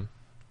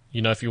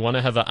 if you want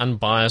to have an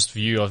unbiased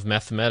view of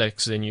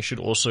mathematics, then you should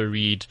also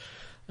read,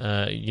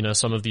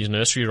 some of these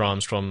nursery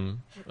rhymes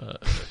from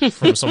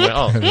somewhere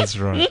else. That's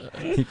right.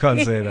 You can't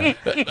say that.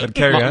 But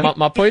carry on.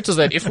 My point is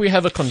that if we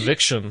have a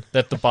conviction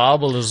that the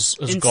Bible is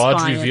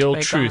God's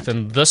revealed truth,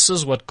 and this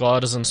is what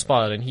God has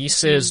inspired, and He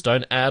says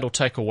don't add or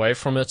take away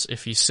from it.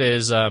 If He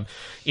says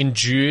in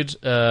Jude,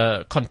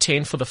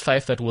 contend for the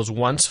faith that was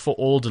once for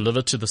all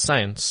delivered to the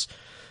saints,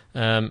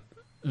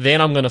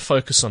 then I'm going to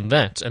focus on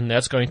that, and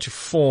that's going to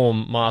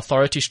form my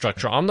authority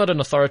structure. I'm not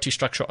an authority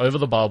structure over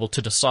the Bible to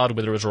decide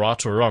whether it's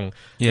right or wrong.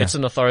 Yeah. It's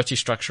an authority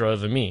structure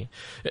over me.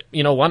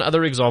 One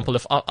other example,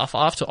 if I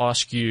have to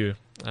ask you,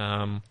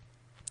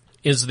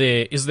 is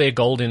there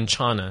gold in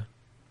China?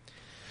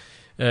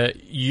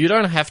 You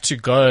don't have to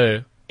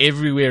go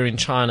everywhere in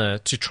China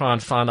to try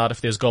and find out if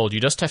there's gold. You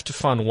just have to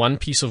find one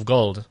piece of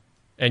gold,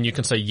 and you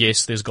can say,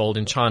 yes, there's gold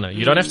in China.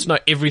 You don't have to know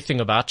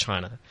everything about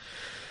China.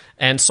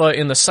 And so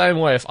in the same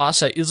way, if I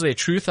say, is there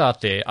truth out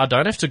there? I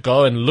don't have to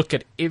go and look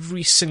at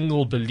every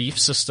single belief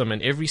system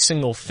and every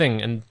single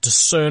thing and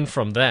discern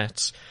from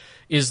that,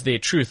 is there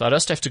truth? I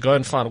just have to go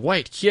and find,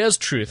 wait, here's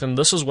truth, and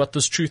this is what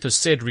this truth has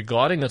said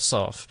regarding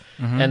itself.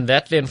 Mm-hmm. And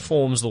that then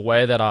forms the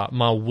way that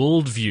my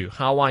worldview,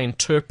 how I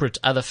interpret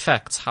other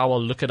facts, how I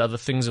look at other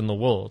things in the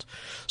world.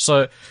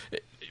 So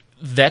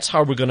that's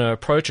how we're going to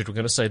approach it. We're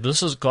going to say,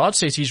 God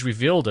says He's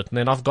revealed it, and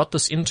then I've got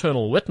this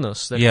internal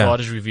witness that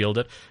God has revealed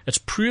it. It's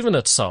proven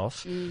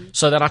itself,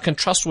 so that I can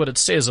trust what it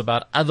says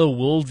about other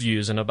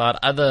worldviews and about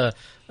other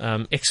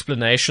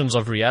explanations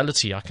of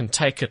reality. I can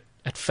take it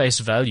at face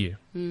value.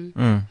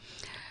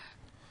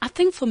 I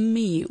think for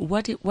me,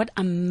 what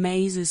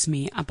amazes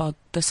me about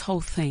this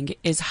whole thing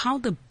is how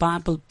the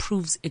Bible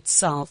proves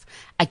itself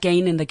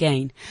again and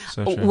again.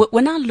 So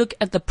when I look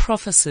at the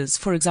prophecies,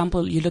 for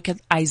example, you look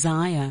at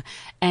Isaiah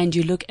and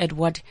you look at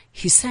what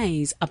he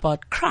says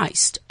about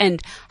Christ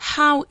and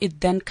how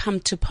it then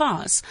come to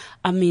pass.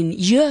 I mean,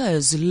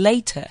 years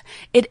later,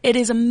 it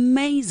is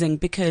amazing,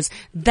 because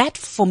that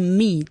for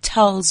me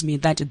tells me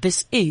that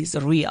this is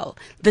real.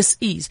 This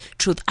is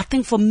truth. I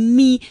think for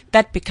me,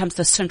 that becomes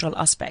the central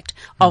aspect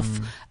of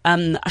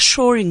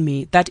assuring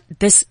me that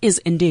this is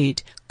indeed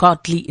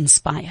godly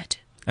inspired.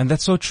 And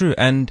that's so true.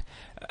 And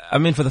I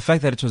mean, for the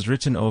fact that it was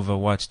written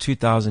over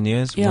 2,000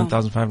 years,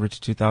 1,500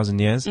 to 2,000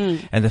 years,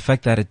 and the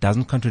fact that it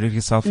doesn't contradict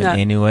itself in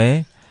any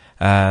way,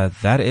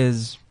 that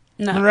is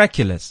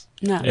miraculous.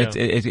 No.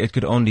 It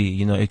could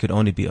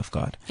only be of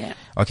God. Yeah.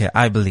 Okay,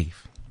 I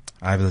believe.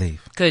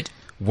 Good.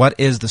 What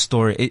is the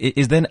story?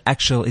 Is there an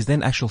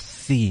actual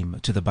theme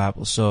to the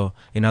Bible? So,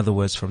 in other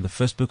words, from the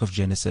first book of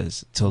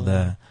Genesis till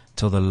the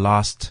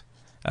last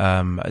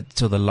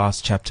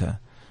chapter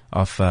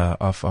of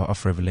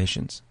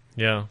Revelations.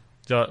 Yeah.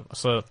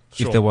 So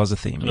sure. If there was a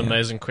theme, an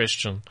amazing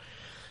question.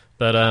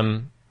 But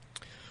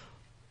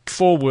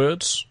 4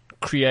 words: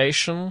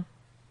 creation,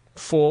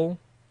 fall,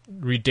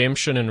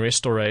 redemption, and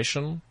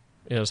restoration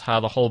is how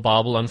the whole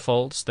Bible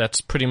unfolds.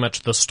 That's pretty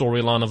much the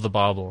storyline of the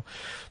Bible.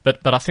 But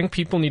I think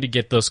people need to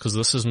get this, because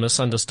this is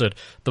misunderstood.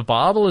 The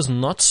Bible is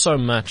not so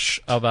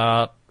much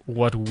about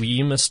what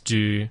we must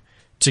do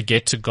to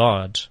get to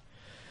God.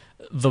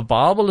 The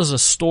Bible is a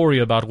story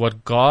about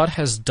what God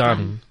has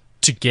done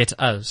to get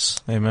us.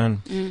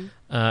 Amen.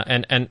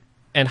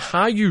 And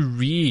how you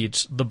read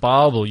the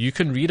Bible, you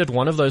can read it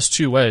one of those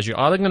 2 ways. You're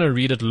either going to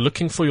read it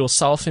looking for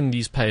yourself in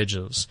these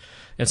pages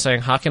and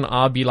saying, how can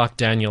I be like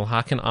Daniel?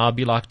 How can I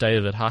be like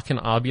David? How can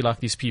I be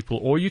like these people?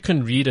 Or you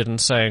can read it and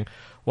saying,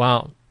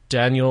 wow,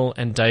 Daniel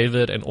and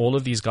David and all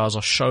of these guys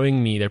are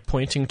showing me, they're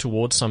pointing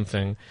towards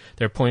something.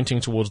 They're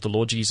pointing towards the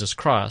Lord Jesus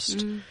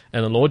Christ. And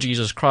the Lord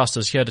Jesus Christ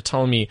is here to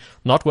tell me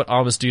not what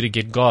I must do to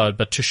get God,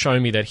 but to show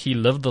me that He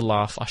lived the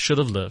life I should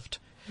have lived.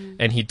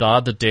 And He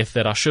died the death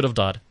that I should have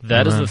died.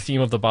 That is the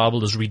theme of the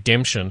Bible, is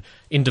redemption.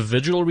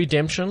 Individual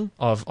redemption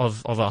of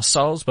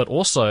ourselves, but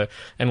also,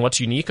 and what's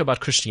unique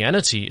about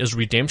Christianity is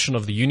redemption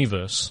of the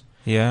universe.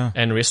 Yeah.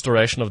 And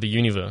restoration of the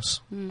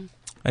universe.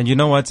 And you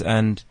know what?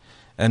 And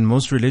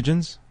most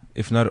religions,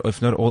 if not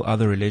all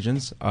other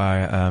religions,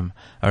 are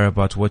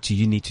about what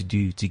you need to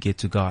do to get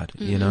to God.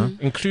 You know,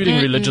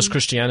 including religious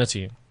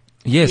Christianity.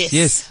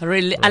 Yes.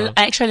 Really, I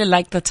actually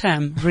like the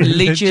term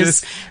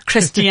religious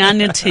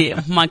Christianity.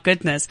 My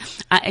goodness,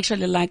 I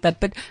actually like that.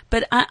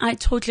 But I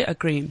totally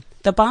agree.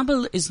 The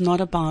Bible is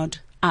not about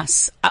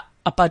us,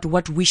 about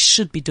what we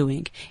should be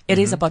doing. It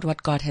is about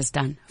what God has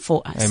done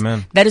for us.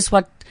 Amen. That is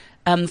what,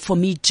 for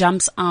me,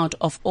 jumps out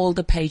of all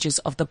the pages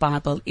of the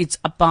Bible. It's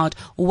about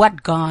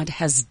what God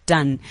has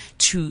done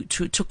to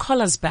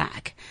call us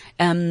back,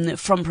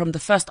 from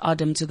the first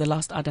Adam to the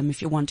last Adam,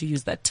 if you want to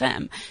use that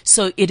term.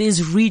 So it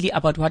is really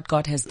about what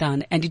God has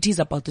done, and it is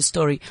about the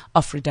story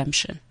of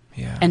redemption.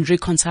 Yeah. And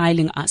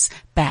reconciling us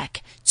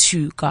back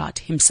to God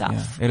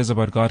Himself. Yeah. It is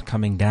about God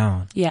coming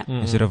down. Yeah.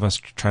 Instead of us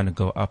trying to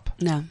go up.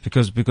 No.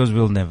 Because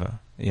we'll never,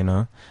 you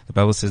know. The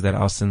Bible says that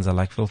our sins are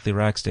like filthy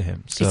rags to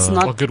Him. So It's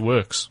not Or good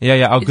works.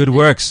 Yeah, our good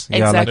works.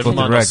 Yeah, like Exactly.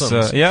 filthy rags.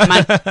 So, Sins. yeah.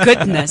 my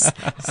goodness.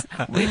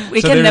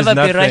 We So can there is never be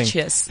nothing-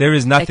 righteous. There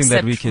is nothing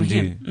that except we can for do.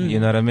 Him. You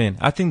know what I mean?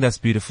 I think that's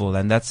beautiful,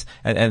 and that's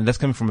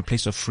coming from a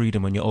place of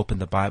freedom. When you open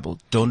the Bible,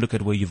 don't look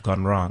at where you've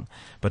gone wrong,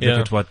 but look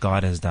Yeah. at what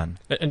God has done.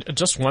 And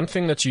just one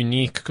thing that's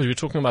unique, because we were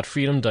talking about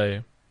Freedom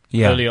Day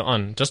Yeah. earlier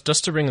on,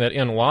 just to bring that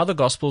in, why the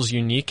gospel is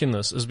unique in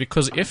this is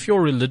because if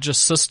your religious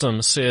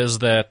system says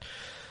that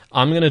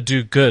I'm going to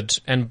do good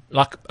and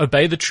like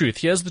obey the truth,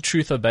 here's the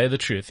truth, obey the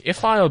truth.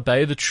 If I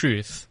obey the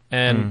truth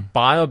and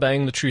by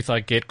obeying the truth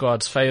I get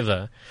God's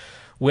favor,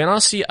 when I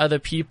see other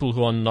people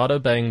who are not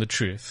obeying the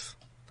truth,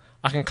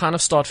 I can kind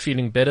of start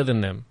feeling better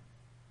than them.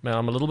 Man,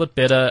 I'm a little bit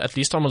better, at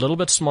least I'm a little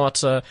bit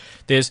smarter.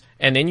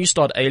 And then you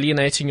start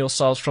alienating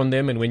yourselves from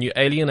them, and when you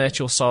alienate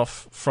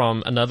yourself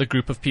from another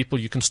group of people,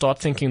 you can start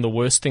thinking the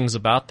worst things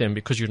about them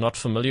because you're not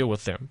familiar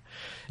with them.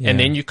 Yeah. And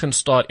then you can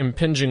start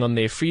impinging on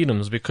their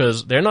freedoms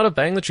because they're not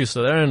obeying the truth,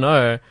 so they don't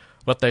know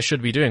what they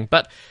should be doing.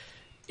 But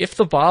if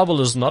the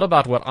Bible is not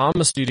about what I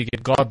must do to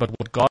get God, but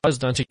what God has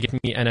done to get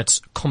me, and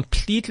it's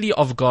completely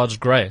of God's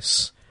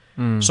grace.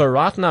 So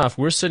right now, if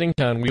we're sitting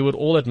here and we would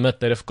all admit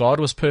that if God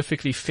was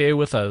perfectly fair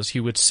with us, He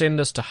would send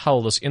us to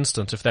hell this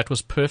instant if that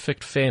was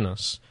perfect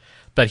fairness.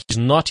 But He's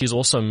not. He's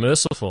also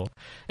merciful.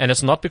 And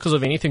it's not because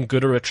of anything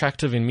good or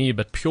attractive in me,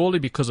 but purely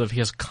because of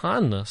His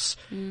kindness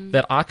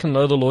that I can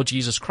know the Lord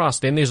Jesus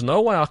Christ. Then there's no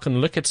way I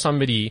can look at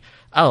somebody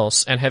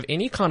else and have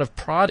any kind of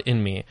pride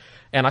in me,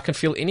 and I can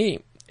feel any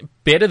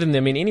better than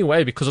them in any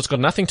way because it's got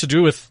nothing to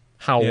do with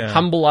how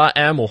humble I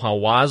am or how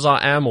wise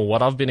I am or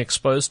what I've been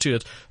exposed to.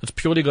 It's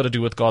purely got to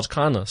do with God's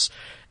kindness.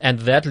 And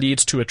that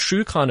leads to a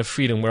true kind of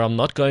freedom where I'm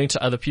not going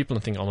to other people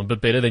and thinking, I'm a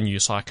bit better than you,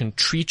 so I can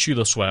treat you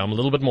this way. I'm a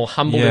little bit more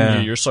humble than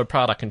you. You're so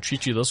proud, I can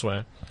treat you this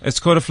way.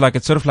 It's sort of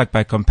like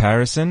by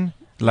comparison,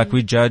 like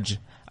we judge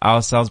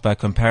ourselves by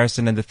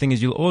comparison. And the thing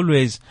is, you'll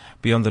always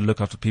be on the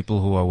lookout for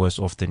people who are worse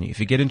off than you. If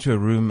you get into a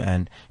room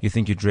and you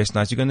think you dress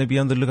nice, you're going to be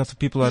on the lookout for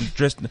people who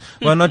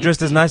are not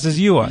dressed as nice as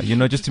you are, you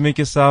know, just to make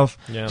yourself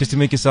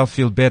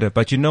feel better.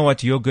 But you know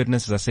what? Your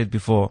goodness, as I said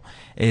before,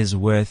 is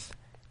worth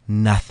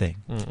nothing.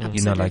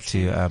 You know, like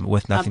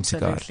worth nothing to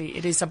God. Absolutely.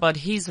 It is about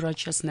His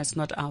righteousness,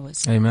 not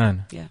ours.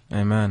 Amen. Yeah.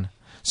 Amen.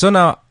 So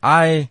now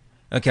I've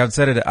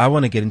said it. I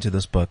want to get into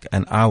this book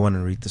and I want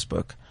to read this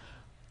book.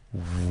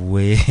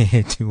 Where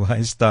do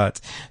I start?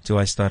 Do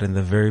I start in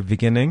the very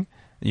beginning?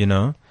 You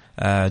know,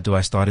 do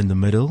I start in the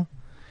middle?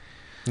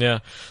 Yeah.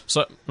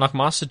 So, like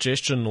my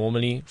suggestion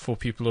normally for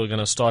people who are going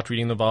to start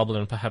reading the Bible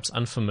and perhaps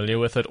unfamiliar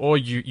with it, or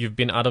you've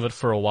been out of it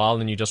for a while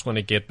and you just want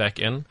to get back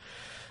in,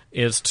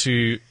 is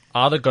to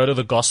either go to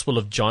the Gospel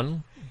of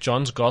John.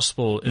 John's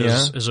Gospel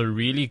is a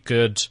really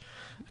good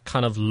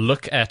kind of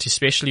look at,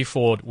 especially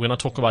for when I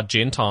talk about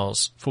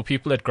Gentiles, for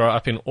people that grow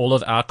up in all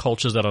of our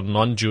cultures that are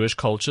non-Jewish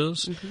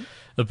cultures.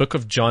 The book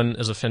of John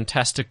is a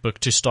fantastic book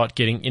to start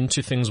getting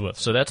into things with.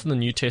 So that's in the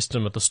New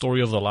Testament, the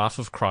story of the life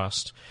of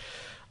Christ.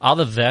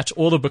 Either that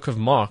or the book of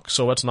Mark.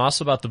 So what's nice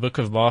about the book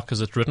of Mark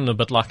is it's written a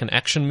bit like an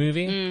action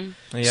movie.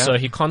 So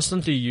he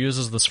constantly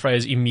uses this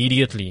phrase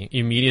immediately.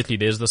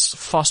 There's this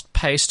fast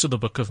pace to the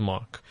book of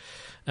Mark.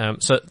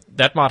 So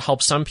that might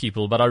help some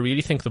people, but I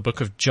really think the book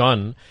of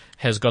John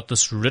has got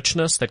this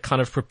richness that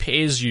kind of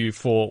prepares you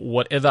for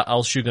whatever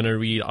else you're going to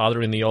read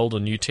either in the Old or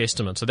New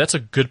Testament. So that's a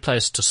good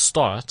place to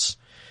start.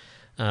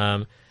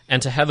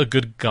 And to have a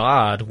good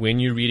guide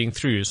when you're reading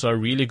through. So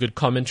really good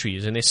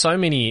commentaries. And there's so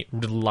many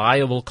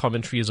reliable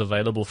commentaries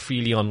available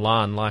freely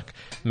online, like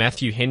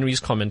Matthew Henry's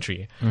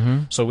commentary.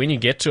 So when you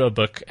get to a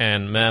book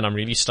and, man, I'm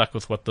really stuck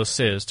with what this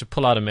says, to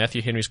pull out a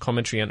Matthew Henry's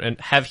commentary and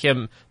have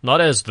him,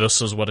 not as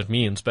this is what it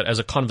means, but as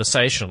a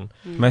conversation.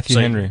 Matthew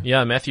Henry.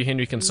 Yeah, Matthew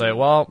Henry can say,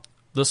 well,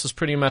 this is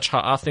pretty much how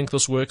I think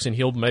this works, and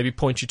he'll maybe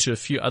point you to a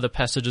few other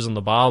passages in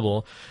the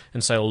Bible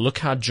and say, well, look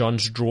how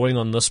John's drawing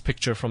on this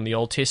picture from the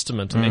Old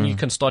Testament. And then you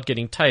can start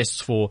getting tastes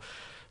for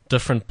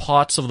different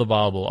parts of the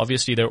Bible.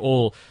 Obviously,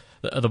 the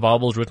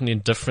Bible is written in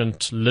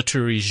different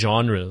literary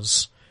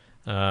genres.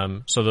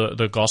 So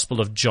the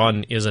Gospel of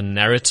John is a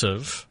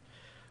narrative,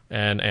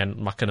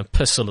 And like an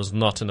epistle is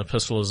not. An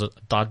epistle is a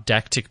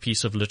didactic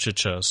piece of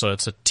literature. So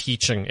it's a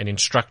teaching, an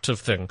instructive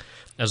thing,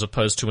 as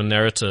opposed to a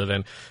narrative.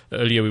 And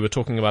earlier we were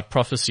talking about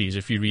prophecies.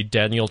 If you read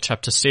Daniel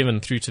chapter 7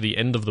 through to the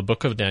end of the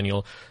book of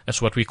Daniel,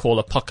 that's what we call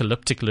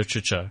apocalyptic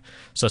literature.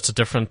 So it's a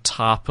different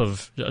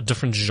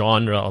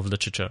genre of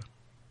literature.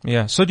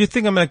 Yeah. So do you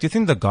think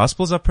the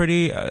Gospels are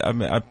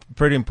a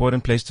pretty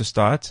important place to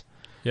start?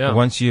 Yeah.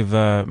 Once you've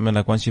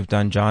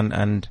done John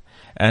and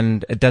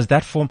does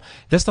that form,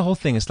 that's the whole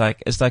thing. It's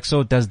like,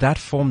 so does that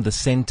form the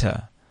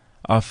center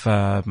of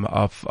our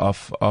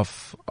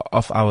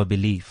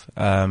belief?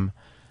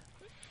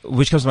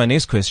 Which comes to my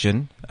next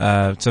question.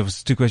 So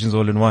it's two questions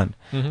all in one.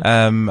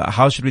 Mm-hmm.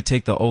 How should we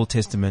take the Old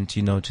Testament,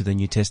 to the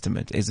New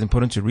Testament? Is it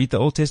important to read the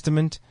Old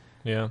Testament?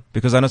 Yeah.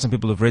 Because I know some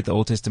people have read the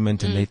Old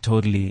Testament and they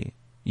totally,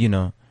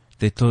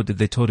 they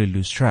totally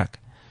lose track.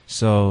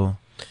 So.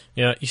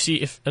 Yeah, you see,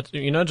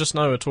 just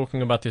now we're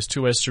talking about there's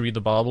two ways to read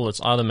the Bible.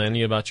 It's either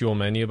mainly about you or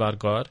mainly about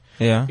God.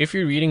 Yeah. If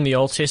you're reading the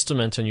Old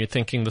Testament and you're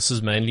thinking this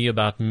is mainly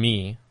about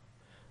me,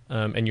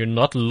 and you're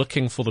not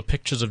looking for the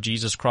pictures of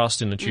Jesus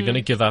Christ in it, you're going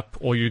to give up,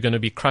 or you're going to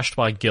be crushed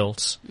by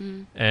guilt,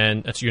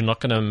 and you're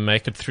not going to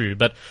make it through.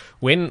 But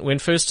when 1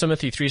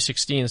 Timothy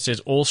 3:16 says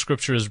all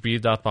Scripture is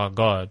breathed out by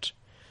God,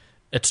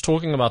 it's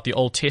talking about the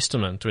Old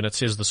Testament when it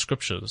says the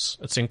Scriptures.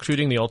 It's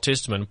including the Old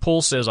Testament.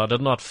 Paul says, I did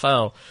not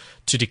fail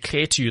to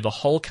declare to you the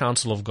whole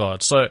counsel of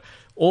God. So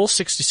all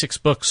 66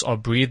 books are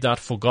breathed out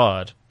for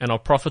God and are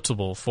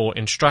profitable for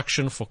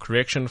instruction, for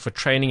correction, for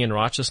training in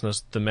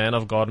righteousness, the man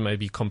of God may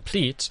be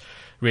complete,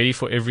 ready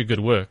for every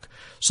good work.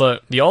 So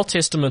the Old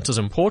Testament is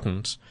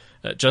important,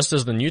 just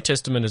as the New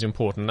Testament is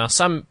important. Now,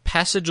 some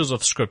passages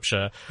of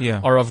Scripture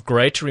are of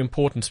greater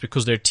importance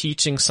because they're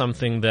teaching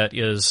something that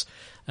is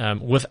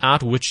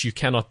without which you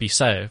cannot be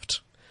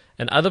saved.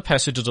 And other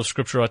passages of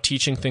Scripture are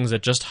teaching things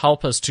that just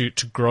help us to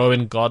grow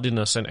in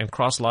godliness and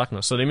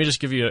Christ-likeness. So let me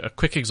just give you a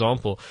quick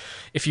example.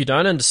 If you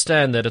don't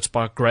understand that it's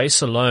by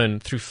grace alone,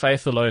 through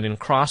faith alone, in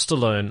Christ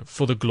alone,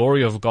 for the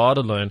glory of God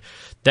alone,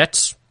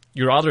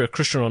 you're either a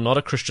Christian or not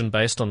a Christian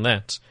based on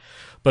that.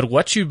 But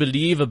what you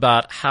believe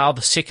about how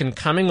the second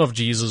coming of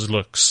Jesus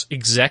looks,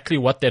 exactly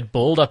what that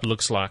build-up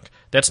looks like,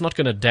 that's not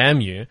going to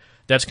damn you.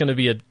 That's going to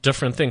be a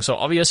different thing. So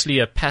obviously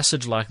a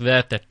passage like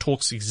that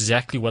talks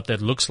exactly what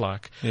that looks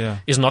like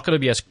is not going to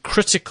be as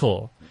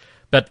critical.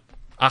 But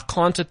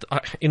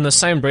in the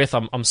same breath,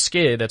 I'm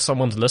scared that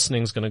someone's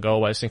listening is going to go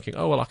away thinking,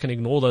 oh, well, I can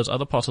ignore those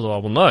other parts of the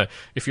Bible. No.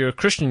 If you're a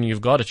Christian,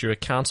 you've got it. You're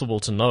accountable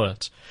to know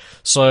it.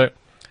 So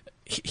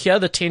here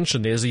the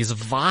tension. There's these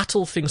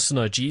vital things to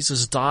know.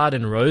 Jesus died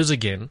and rose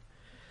again.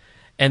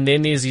 And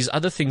then there's these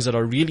other things that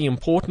are really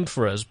important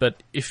for us.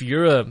 But if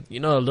you're a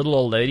little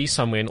old lady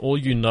somewhere and all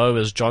you know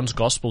is John's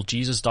gospel,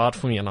 Jesus died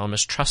for me and I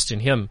must trust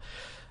in him.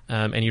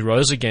 And he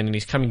rose again and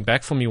he's coming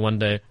back for me one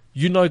day.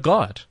 You know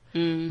God,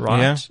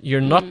 right? Yeah.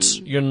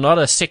 You're not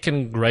a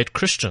second-rate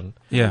Christian,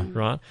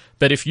 right?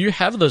 But if you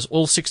have those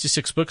all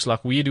 66 books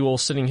like we do all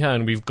sitting here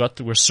and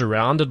we're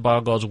surrounded by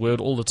God's word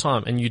all the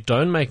time and you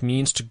don't make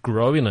means to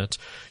grow in it,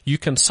 you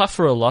can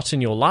suffer a lot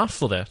in your life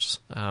for that,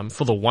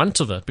 for the want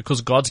of it,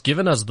 because God's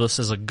given us this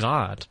as a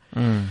guide.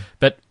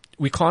 But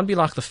we can't be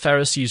like the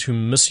Pharisees who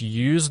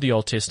misuse the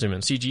Old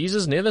Testament. See,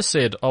 Jesus never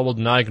said, oh, well,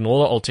 now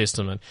ignore the Old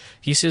Testament.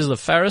 He says the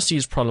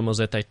Pharisees' problem was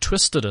that they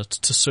twisted it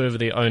to serve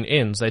their own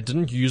ends. They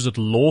didn't use it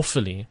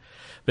lawfully.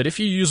 But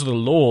if you use the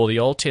law, the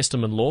Old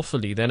Testament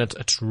lawfully, then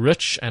it's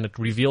rich and it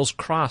reveals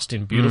Christ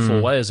in beautiful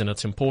ways and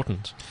it's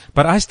important.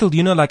 But I still,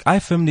 I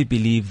firmly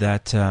believe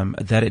that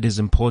that it is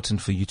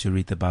important for you to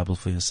read the Bible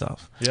for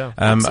yourself. Yeah.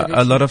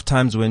 A lot of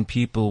times when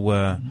people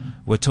were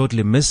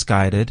totally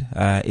misguided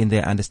in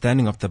their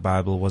understanding of the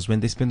Bible was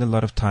when they spend a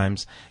lot of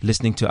times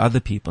listening to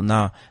other people.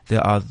 Now,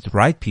 there are the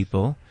right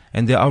people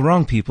and there are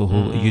wrong people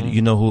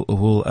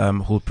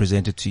who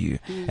present it to you.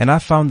 And I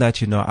found that,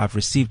 I've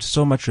received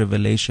so much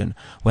revelation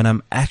when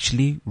I'm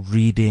actually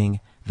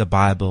reading the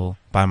Bible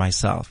by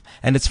myself.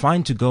 And it's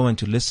fine to go and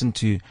to listen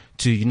to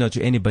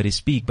anybody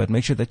speak, but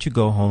make sure that you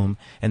go home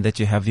and that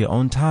you have your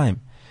own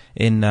time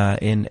in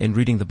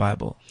reading the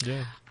Bible.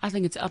 Yeah. I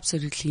think it's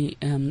absolutely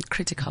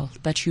critical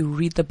that you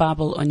read the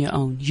Bible on your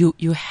own.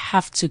 You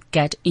have to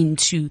get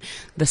into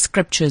the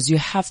Scriptures. You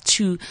have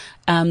to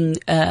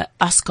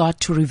ask God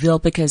to reveal,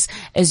 because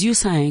as you're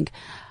saying,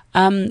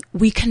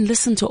 we can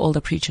listen to all the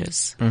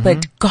preachers,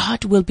 but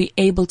God will be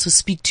able to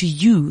speak to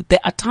you. There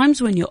are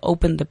times when you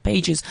open the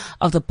pages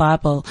of the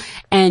Bible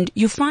and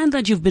you find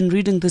that you've been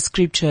reading the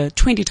Scripture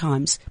 20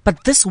 times,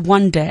 but this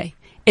one day,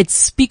 it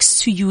speaks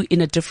to you in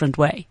a different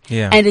way.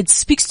 Yeah. And it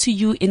speaks to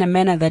you in a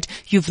manner that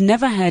you've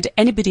never heard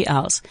anybody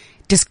else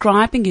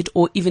describing it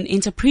or even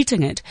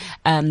interpreting it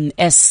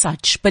as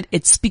such, but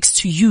it speaks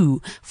to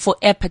you for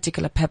a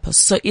particular purpose.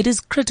 So it is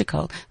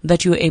critical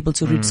that you're able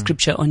to read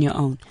Scripture on your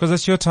own. Because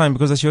that's your time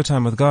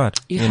with God.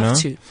 You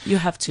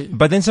have to.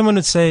 But then someone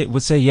would say,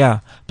 yeah,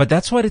 but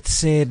that's what it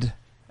said.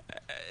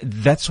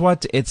 That's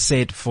what it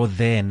said for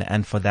then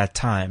and for that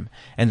time.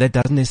 And that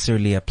doesn't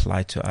necessarily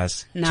apply to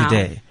us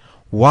today.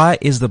 Why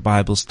is the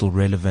Bible still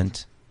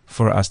relevant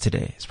for us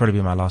today? It's probably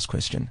my last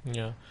question.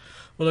 Yeah.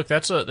 Well, look,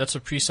 that's a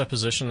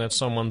presupposition that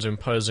someone's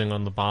imposing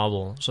on the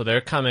Bible. So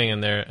they're coming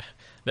and look,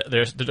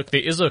 there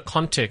is a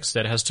context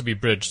that has to be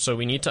bridged. So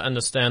we need to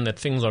understand that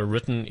things are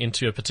written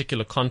into a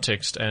particular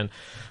context, and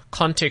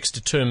context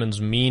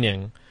determines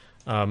meaning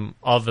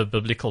of a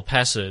biblical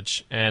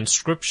passage, and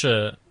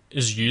Scripture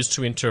is used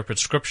to interpret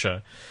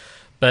Scripture.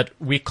 But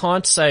we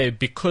can't say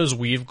because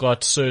we've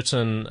got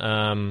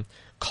certain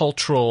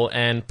cultural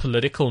and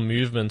political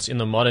movements in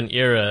the modern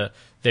era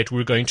that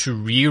we're going to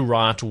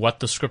rewrite what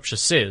the Scripture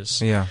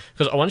says. Yeah.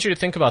 Because I want you to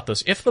think about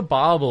this. If the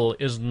Bible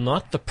is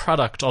not the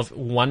product of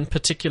one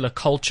particular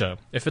culture,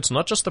 if it's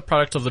not just the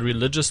product of the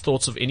religious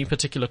thoughts of any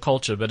particular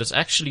culture, but it's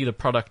actually the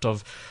product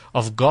of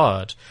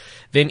God,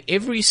 then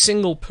every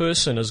single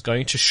person is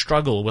going to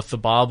struggle with the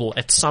Bible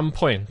at some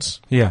point.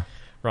 Yeah.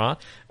 Right?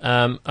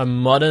 A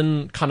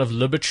modern kind of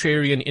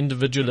libertarian,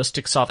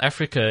 individualistic South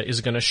Africa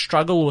is going to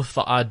struggle with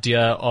the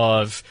idea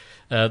of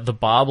the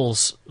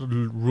Bible's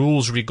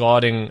rules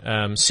regarding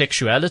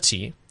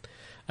sexuality,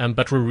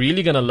 but we're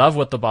really going to love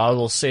what the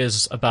Bible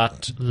says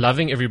about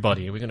loving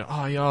everybody. We're going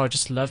to,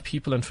 just love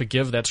people and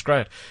forgive. That's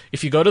great.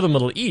 If you go to the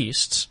Middle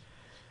East,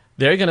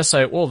 they're going to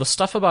say, well, the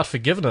stuff about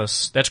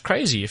forgiveness, that's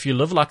crazy. If you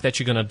live like that,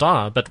 you're going to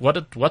die. But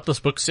what this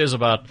book says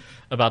about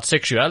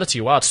sexuality,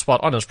 it's spot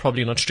on, is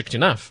probably not strict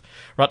enough.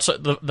 Right? So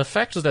the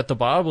fact is that the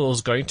Bible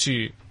is going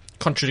to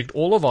contradict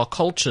all of our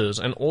cultures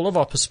and all of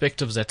our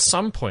perspectives at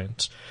some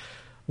point.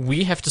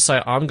 We have to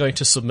say, I'm going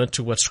to submit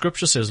to what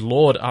Scripture says.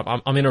 Lord,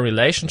 I'm in a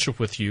relationship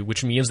with you,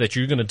 which means that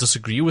you're going to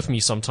disagree with me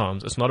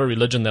sometimes. It's not a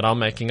religion that I'm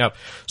making up.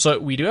 So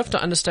we do have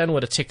to understand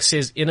what a text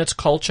says in its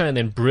culture and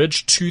then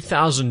bridge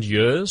 2,000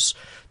 years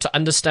to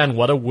understand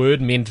what a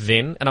word meant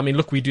then. And I mean,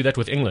 look, we do that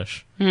with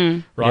English,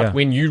 right? Yeah.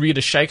 When you read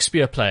a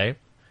Shakespeare play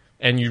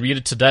and you read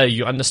it today,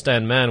 you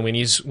understand, man, when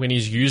he's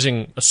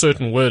using a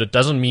certain word, it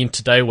doesn't mean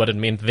today what it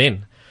meant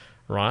then,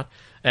 right?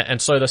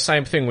 And so the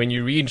same thing, when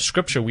you read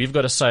Scripture, we've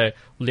got to say,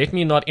 let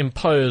me not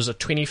impose a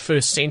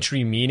 21st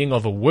century meaning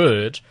of a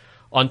word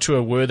onto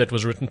a word that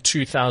was written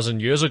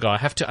 2,000 years ago. I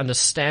have to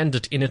understand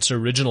it in its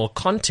original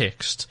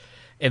context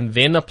and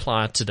then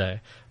apply it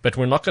today. But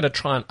we're not going to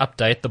try and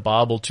update the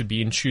Bible to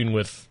be in tune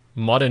with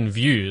modern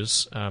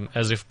views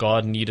as if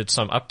God needed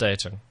some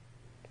updating.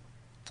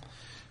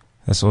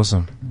 That's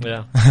awesome.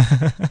 Yeah.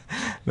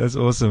 That's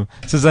awesome.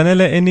 So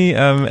Zanele,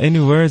 any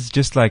words,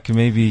 just like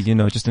maybe,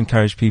 just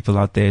encourage people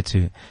out there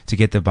to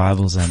get their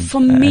Bibles and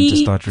to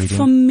start reading?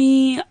 For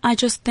me, I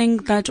just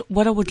think that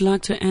what I would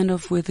like to end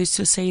off with is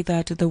to say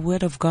that the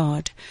Word of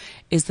God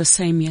is the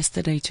same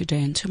yesterday,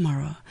 today, and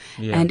tomorrow.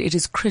 Yeah. And it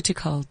is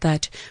critical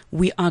that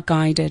we are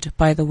guided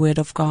by the Word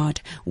of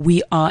God.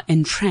 We are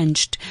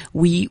entrenched.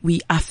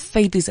 Our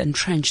faith is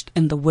entrenched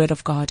in the Word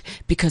of God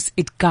because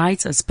it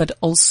guides us, but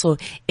also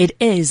it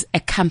is a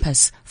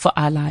compass for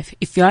our life.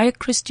 If you are a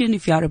Christian,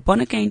 if you are a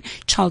born-again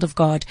child of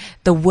God,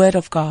 the Word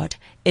of God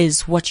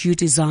is what you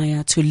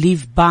desire to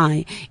live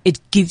by. It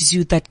gives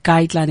you that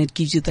guideline. It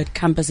gives you that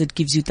compass. It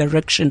gives you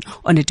direction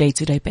on a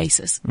day-to-day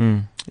basis.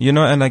 And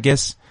I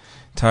guess,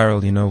 Tyrell,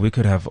 we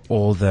could have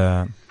all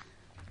the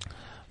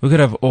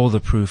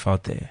proof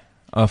out there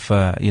of,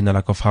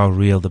 of how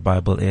real the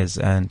Bible is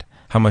and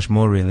how much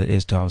more real it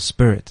is to our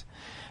spirit.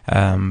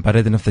 But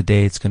at the end of the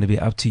day, it's going to be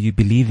up to you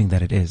believing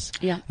that it is.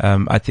 Yeah.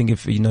 I think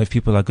if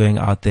people are going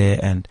out there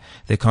and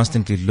they're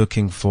constantly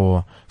looking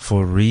for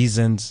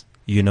reasons,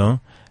 to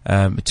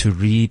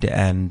read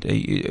and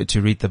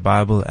to read the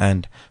Bible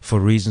and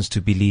for reasons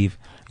to believe,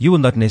 you will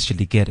not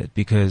necessarily get it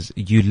because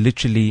you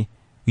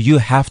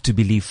have to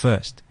believe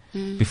first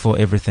before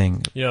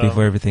everything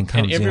comes.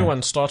 And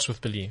everyone starts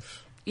with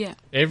belief. Yeah.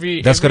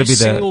 Every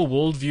single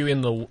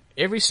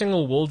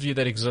worldview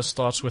that exists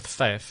starts with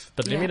faith.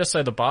 But let me just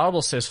say, the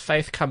Bible says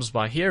faith comes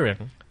by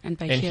hearing. And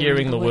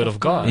hearing the word of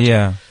God.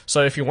 Yeah.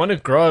 So if you want to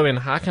grow in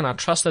how can I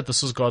trust that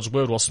this is God's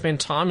word, well, spend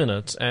time in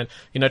it. And,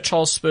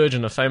 Charles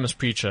Spurgeon, a famous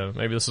preacher,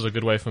 maybe this is a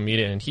good way for me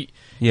to end, he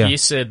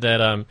said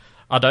that,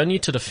 I don't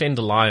need to defend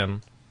a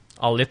lion.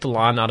 I'll let the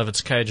lion out of its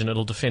cage and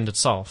it'll defend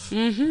itself.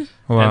 Mm-hmm.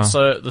 Wow. And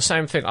so the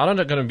same thing, I'm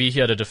not going to be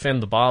here to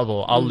defend the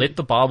Bible. I'll let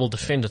the Bible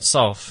defend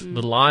itself.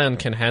 The lion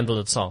can handle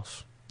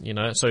itself.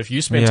 So if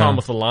you spend time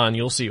with the lion,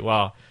 you'll see,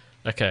 wow,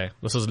 okay,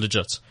 this is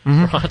legit,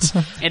 right?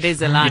 It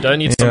is a lion. You don't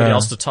need somebody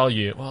else to tell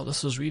you, well,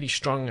 this is really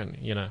strong and,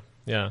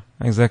 yeah.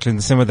 Exactly. And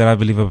the same way that I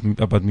believe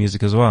about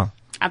music as well.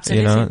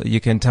 Absolutely. You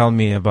can tell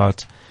me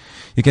about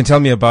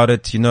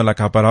it, like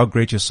about how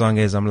great your song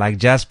is. I'm like,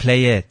 just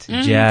play it.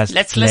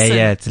 Let's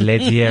hear it,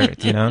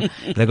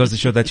 That goes to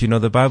show that,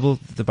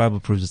 the Bible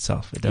proves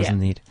itself. It doesn't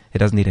need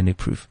any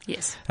proof.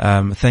 Yes.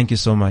 Thank you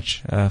so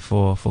much,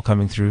 for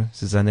coming through.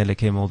 Zanele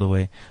came all the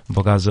way,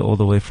 Mbogazi all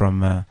the way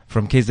from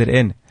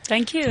KZN.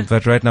 Thank you.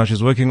 But right now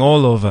she's working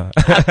all over.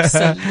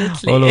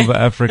 Absolutely. all over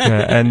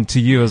Africa. And to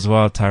you as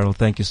well, Tyrell.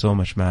 Thank you so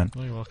much, man.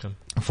 Oh, you're welcome.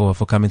 For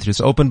coming through. It's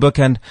open book,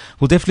 and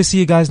we'll definitely see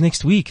you guys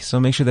next week. So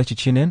make sure that you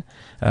tune in,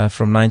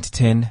 from 9 to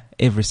 10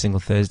 every single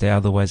Thursday.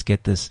 Otherwise,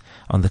 get this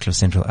on the Cliff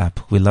Central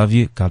app. We love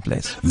you. God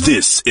bless.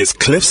 This is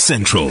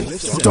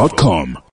CliffCentral.com.